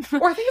 Or I think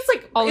it's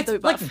like, all it's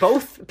of the above. Like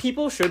both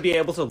people should be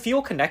able to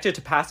feel connected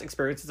to past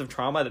experiences of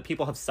trauma that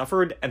people have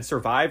suffered and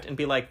survived and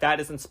be like, that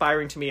is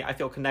inspiring to me. I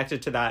feel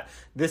connected to that.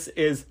 This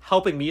is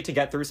helping me to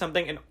get through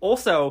something. And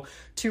also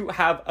to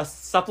have a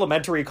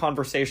supplementary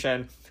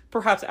conversation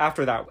perhaps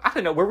after that, I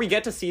don't know, where we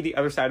get to see the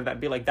other side of that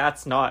and be like,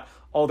 that's not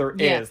all there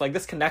is. Like,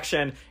 this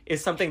connection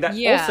is something that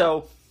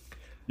also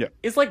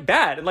is, like,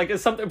 bad. And, like,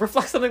 is something,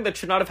 reflects something that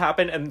should not have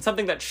happened and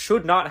something that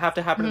should not have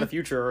to happen in the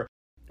future.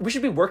 We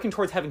should be working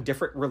towards having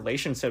different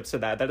relationships to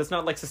that. That is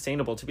not, like,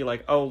 sustainable to be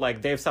like, oh,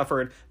 like, they've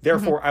suffered,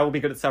 therefore I will be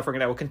good at suffering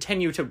and I will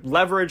continue to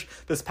leverage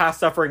this past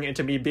suffering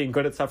into me being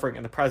good at suffering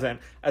in the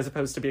present, as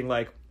opposed to being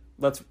like,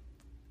 let's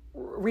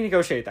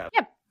renegotiate that.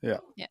 Yeah.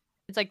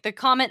 It's like the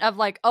comment of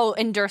like, oh,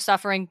 endure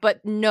suffering,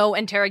 but no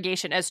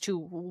interrogation as to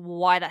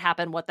why that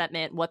happened, what that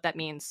meant, what that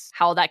means,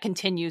 how that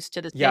continues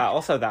to this day. Yeah,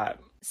 also that.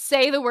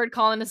 Say the word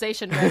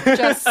colonization, Rick.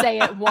 Just say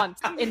it once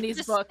in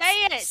these books. Say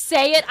it!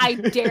 Say it, I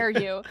dare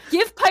you.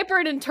 Give Piper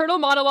an internal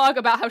monologue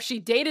about how she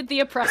dated the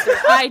oppressor.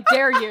 I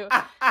dare you.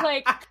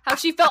 Like, how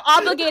she felt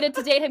obligated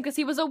to date him because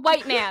he was a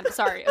white man.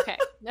 Sorry, okay.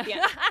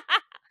 Yeah.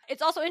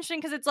 It's also interesting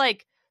because it's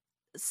like,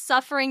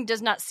 suffering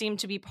does not seem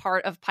to be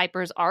part of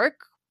Piper's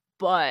arc,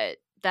 but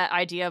that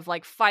idea of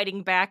like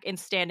fighting back and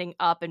standing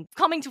up and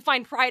coming to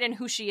find pride in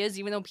who she is,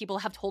 even though people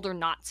have told her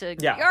not to.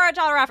 Yeah. You're a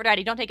daughter of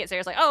Aphrodite, don't take it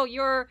seriously. Oh,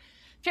 you're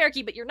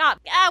Cherokee, but you're not.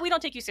 We don't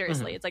take you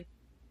seriously. It's like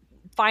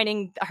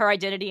finding her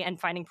identity and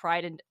finding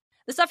pride. And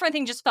the suffering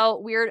thing just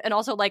felt weird, and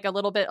also like a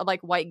little bit of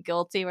like white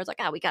guilty, where it's like,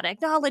 we gotta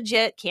acknowledge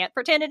it, can't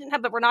pretend it didn't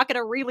happen, but we're not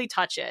gonna really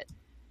touch it.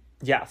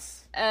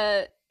 Yes.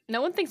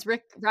 No one thinks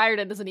Rick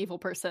Riordan is an evil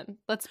person.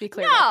 Let's be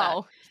clear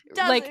about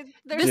that. Like,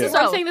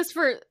 I'm saying this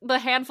for the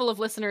handful of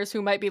listeners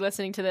who might be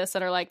listening to this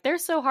and are like, they're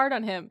so hard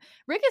on him.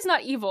 Rick is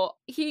not evil.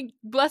 He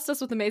blessed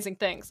us with amazing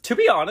things. To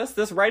be honest,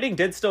 this writing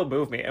did still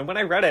move me. And when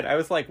I read it, I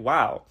was like,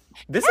 wow,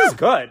 this is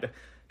good.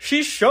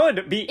 She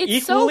should be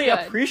equally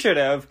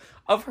appreciative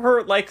of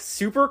her, like,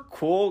 super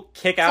cool,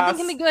 kick-ass...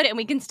 Something can be good, and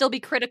we can still be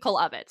critical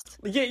of it.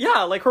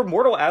 Yeah, like, her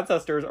mortal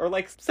ancestors are,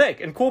 like, sick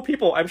and cool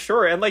people, I'm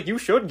sure, and, like, you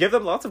should give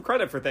them lots of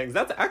credit for things.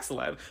 That's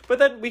excellent. But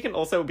then we can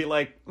also be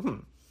like,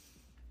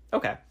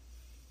 okay.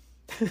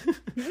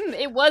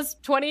 It was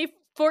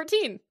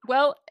 2014.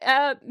 Well,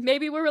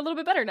 maybe we're a little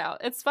bit better now.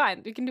 It's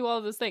fine. We can do all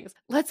of those things.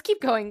 Let's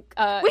keep going.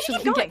 We should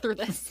keep going. Get through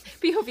this.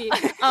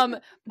 POV.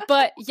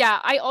 But yeah,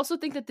 I also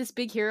think that this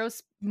big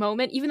hero's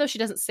moment, even though she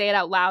doesn't say it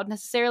out loud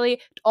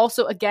necessarily,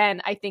 also,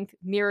 again, I think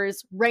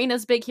mirrors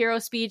Reyna's big hero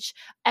speech.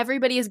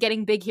 Everybody is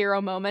getting big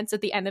hero moments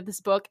at the end of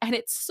this book, and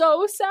it's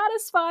so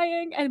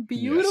satisfying and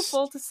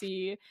beautiful to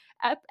see.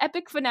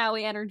 Epic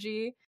finale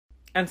energy.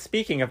 And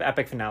speaking of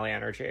epic finale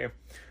energy...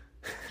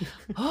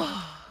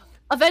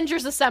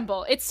 Avengers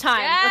assemble. It's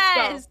time. Yes!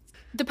 Let's go.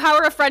 The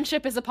power of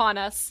friendship is upon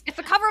us. It's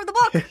the cover of the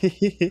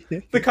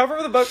book. The cover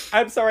of the book,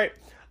 I'm sorry.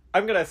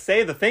 I'm going to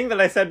say the thing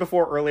that I said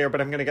before earlier, but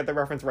I'm going to get the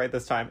reference right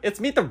this time. It's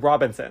Meet the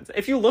Robinsons.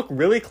 If you look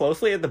really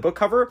closely at the book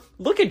cover,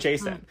 look at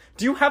Jason.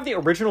 Do you have the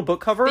original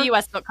book cover? The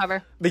U.S. book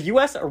cover. The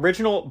U.S.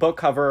 original book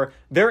cover.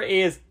 There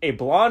is a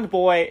blonde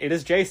boy. It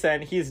is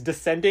Jason. He's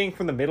descending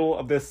from the middle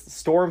of this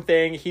storm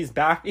thing. He's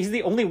back. He's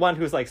the only one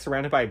who's like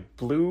surrounded by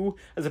blue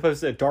as opposed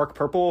to dark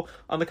purple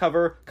on the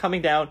cover.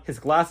 Coming down. His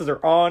glasses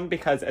are on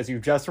because, as you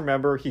just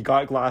remember, he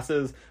got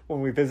glasses when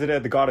we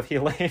visited the God of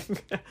Healing.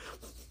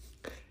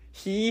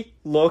 He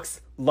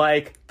looks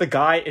like the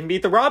guy in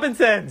Meet the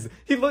Robinsons.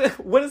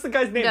 What is the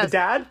guy's name? The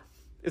dad?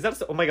 Is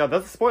that? Oh my god,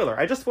 that's a spoiler.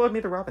 I just spoiled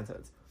Meet the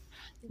Robinsons.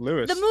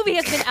 Lewis. The movie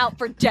has been out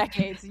for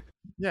decades.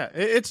 Yeah,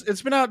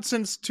 it's been out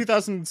since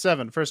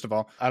 2007. First of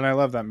all, and I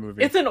love that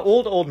movie. It's an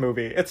old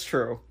movie. It's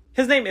true.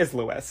 His name is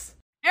Lewis.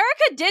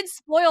 Erica did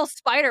spoil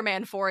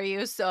Spider-Man for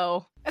you,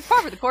 so it's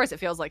par for the course. It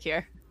feels like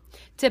here.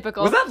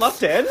 Typical. Was that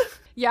left in?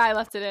 Yeah, I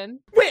left it in.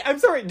 Wait, I'm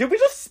sorry. Did we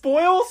just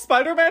spoil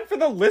Spider-Man for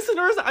the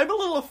listeners? I'm a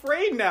little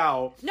afraid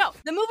now. No,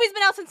 the movie's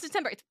been out since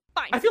September. It's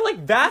fine. I feel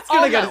like that's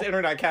gonna get his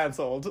internet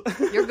canceled.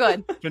 You're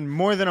good. It's been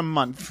more than a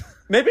month.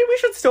 Maybe we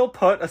should still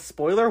put a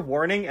spoiler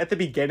warning at the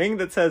beginning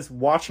that says,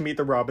 watch Meet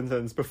the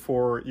Robinsons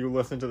before you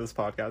listen to this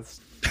podcast.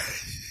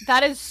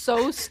 That is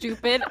so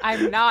stupid.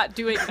 I'm not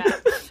doing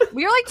that.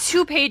 We are like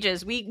 2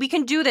 pages. We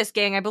can do this,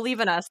 gang. I believe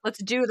in us.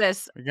 Let's do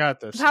this. We got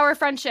this. Power of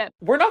friendship.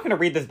 We're not going to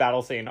read this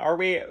battle scene, are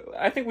we?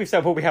 I think we've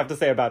said what we have to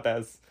say about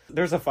this.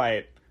 There's a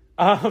fight.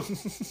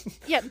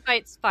 Yeah,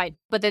 fight's fine.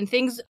 But then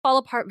things fall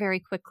apart very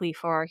quickly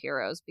for our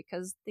heroes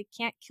because they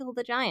can't kill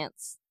the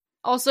giants.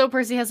 Also,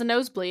 Percy has a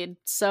nosebleed,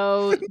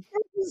 so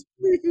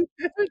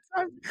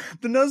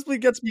The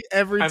nosebleed gets me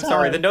every time. I'm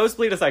sorry, the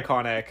nosebleed is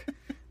iconic.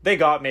 They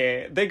got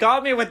me. They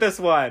got me with this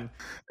one.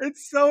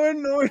 It's so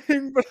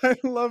annoying, but I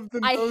love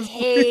the I nosebleed.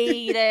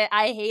 hate it.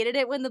 I hated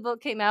it when the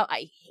book came out.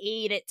 I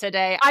hate it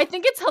today. I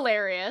think it's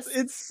hilarious.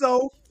 It's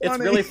so funny. It's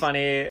really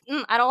funny.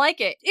 I don't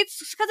like it. It's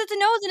because it's a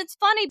nose and it's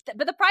funny.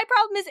 But the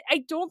problem is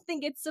I don't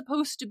think it's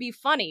supposed to be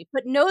funny.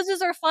 But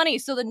noses are funny,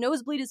 so the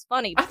nosebleed is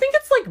funny. I think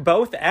it's like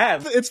both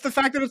ends. It's the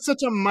fact that it's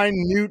such a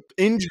minute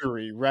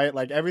injury, right?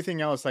 Like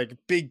everything else, like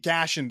big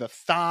gash in the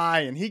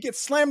thigh, and he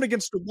gets slammed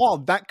against the wall.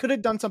 That could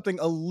have done something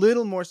a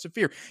little more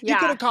severe. He Yeah.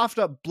 could have coughed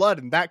up blood,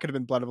 and that could have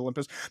been blood of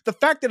Olympus. The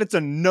fact that it's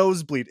a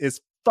nosebleed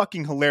is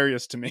fucking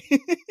hilarious to me.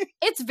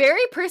 It's very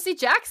Percy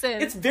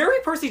Jackson. It's very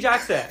Percy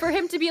Jackson. For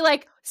him to be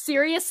like,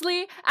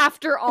 seriously,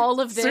 after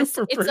all of this,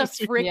 Super it's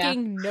Percy. a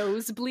freaking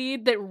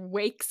nosebleed that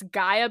wakes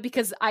Gaia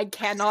because I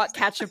cannot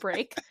catch a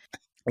break.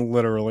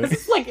 Literally.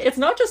 It's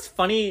not just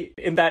funny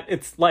in that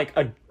it's like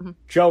a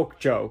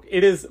joke.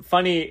 It is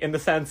funny in the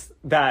sense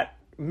that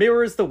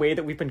mirrors the way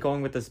that we've been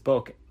going with this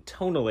book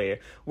tonally,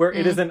 where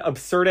it is an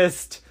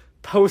absurdist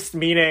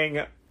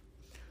post-meaning.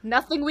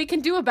 Nothing we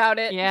can do about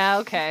it. Yeah,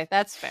 okay.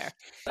 That's fair.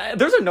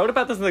 There's a note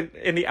about this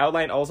in the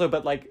outline also,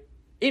 but like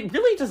it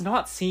really does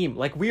not seem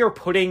like we are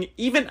putting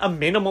even a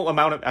minimal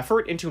amount of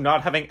effort into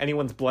not having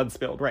anyone's blood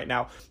spilled right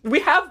now.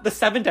 We have the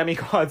 7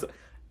 demigods,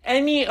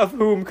 any of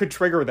whom could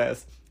trigger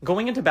this.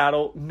 Going into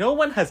battle, no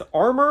one has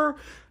armor,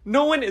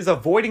 no one is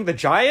avoiding the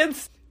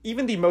giants.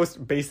 Even the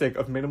most basic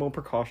of minimal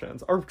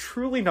precautions are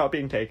truly not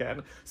being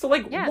taken. So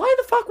like, why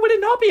the fuck would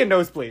it not be a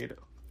nosebleed?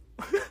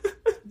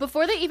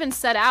 Before they even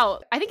set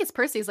out, I think it's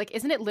Percy's like,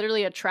 isn't it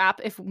literally a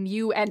trap if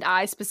you and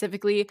I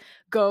specifically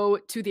go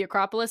to the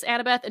Acropolis,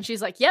 Annabeth? And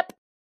she's like, yep.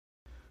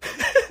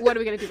 What are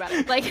we going to do about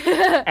it? Like,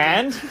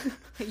 And?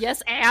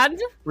 yes, and?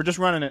 We're just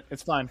running it.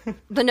 It's fine.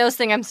 The nose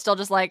thing, I'm still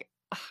just like,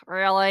 ugh,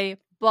 really?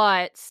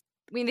 But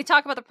when they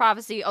talk about the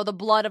prophecy, the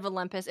blood of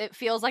Olympus, it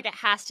feels like it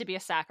has to be a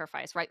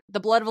sacrifice, right? The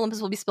blood of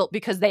Olympus will be spilt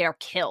because they are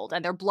killed,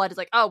 and their blood is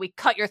like, oh, we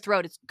cut your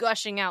throat, it's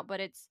gushing out, but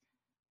it's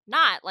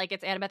not. Like,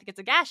 it's Annabeth gets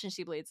a gash and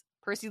she bleeds.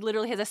 Percy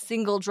literally has a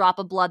single drop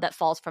of blood that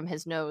falls from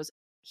his nose.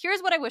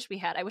 Here's what I wish we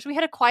had. I wish we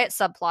had a quiet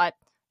subplot.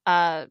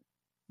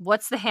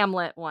 What's the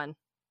Hamlet one?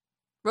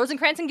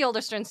 Rosencrantz and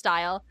Guildenstern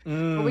style,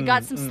 where we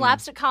got some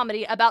slapstick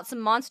comedy about some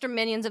monster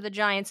minions of the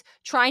giants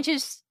trying to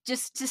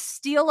just to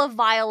steal a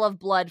vial of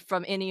blood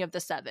from any of the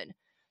 7.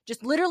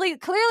 Just literally,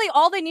 clearly,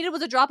 all they needed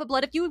was a drop of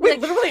blood. If you would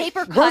like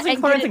paper cut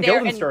and get it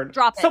there and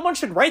drop it, someone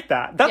should write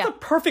that. That's a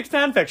perfect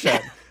fan fiction.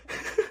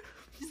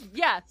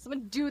 Yeah,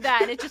 someone do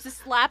that, and it's just a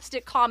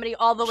slapstick comedy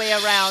all the way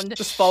around.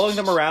 Just following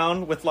them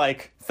around with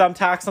like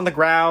thumbtacks on the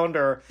ground,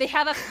 or they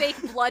have a fake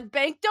blood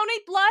bank.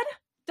 Donate blood.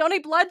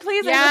 Donate blood,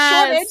 please.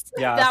 Yes.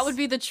 Yes. That would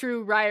be the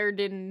true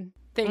Riordan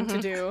thing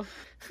to do.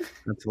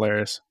 That's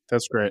hilarious.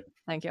 That's great.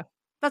 Thank you.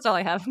 That's all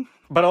I have.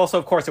 But also,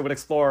 of course, it would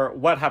explore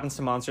what happens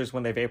to monsters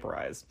when they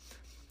vaporize.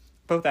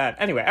 Both that.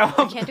 Anyway. I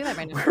can't do that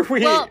right now.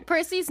 Well,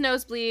 Percy's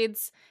nose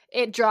bleeds.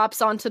 It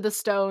drops onto the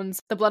stones.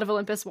 The blood of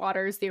Olympus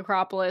waters the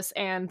Acropolis,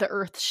 and the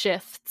earth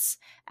shifts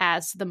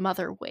as the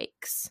mother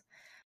wakes.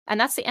 And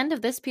that's the end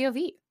of this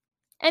POV.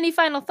 Any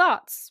final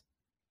thoughts?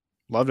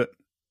 Loved it.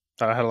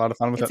 Thought I had a lot of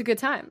fun with it. It's a good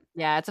time.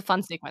 Yeah, it's a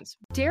fun sequence.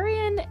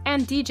 Darian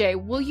and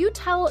DJ, will you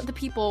tell the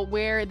people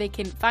where they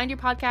can find your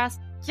podcast?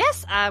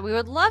 Yes, we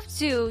would love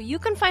to. You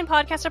can find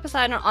Podcast of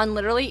Poseidon on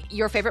literally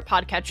your favorite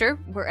podcatcher,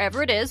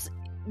 wherever it is.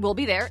 We'll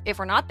be there. If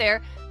we're not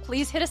there,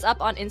 please hit us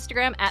up on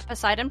Instagram at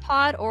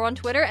PoseidonPod or on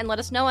Twitter and let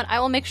us know, and I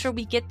will make sure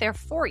we get there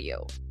for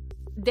you.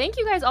 Thank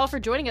you guys all for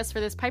joining us for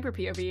this Piper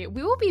POV.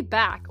 We will be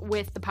back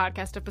with the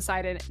Podcast of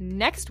Poseidon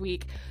next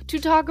week to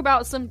talk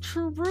about some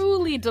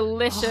truly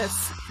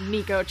delicious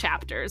Nico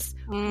chapters.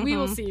 We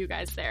will see you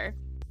guys there.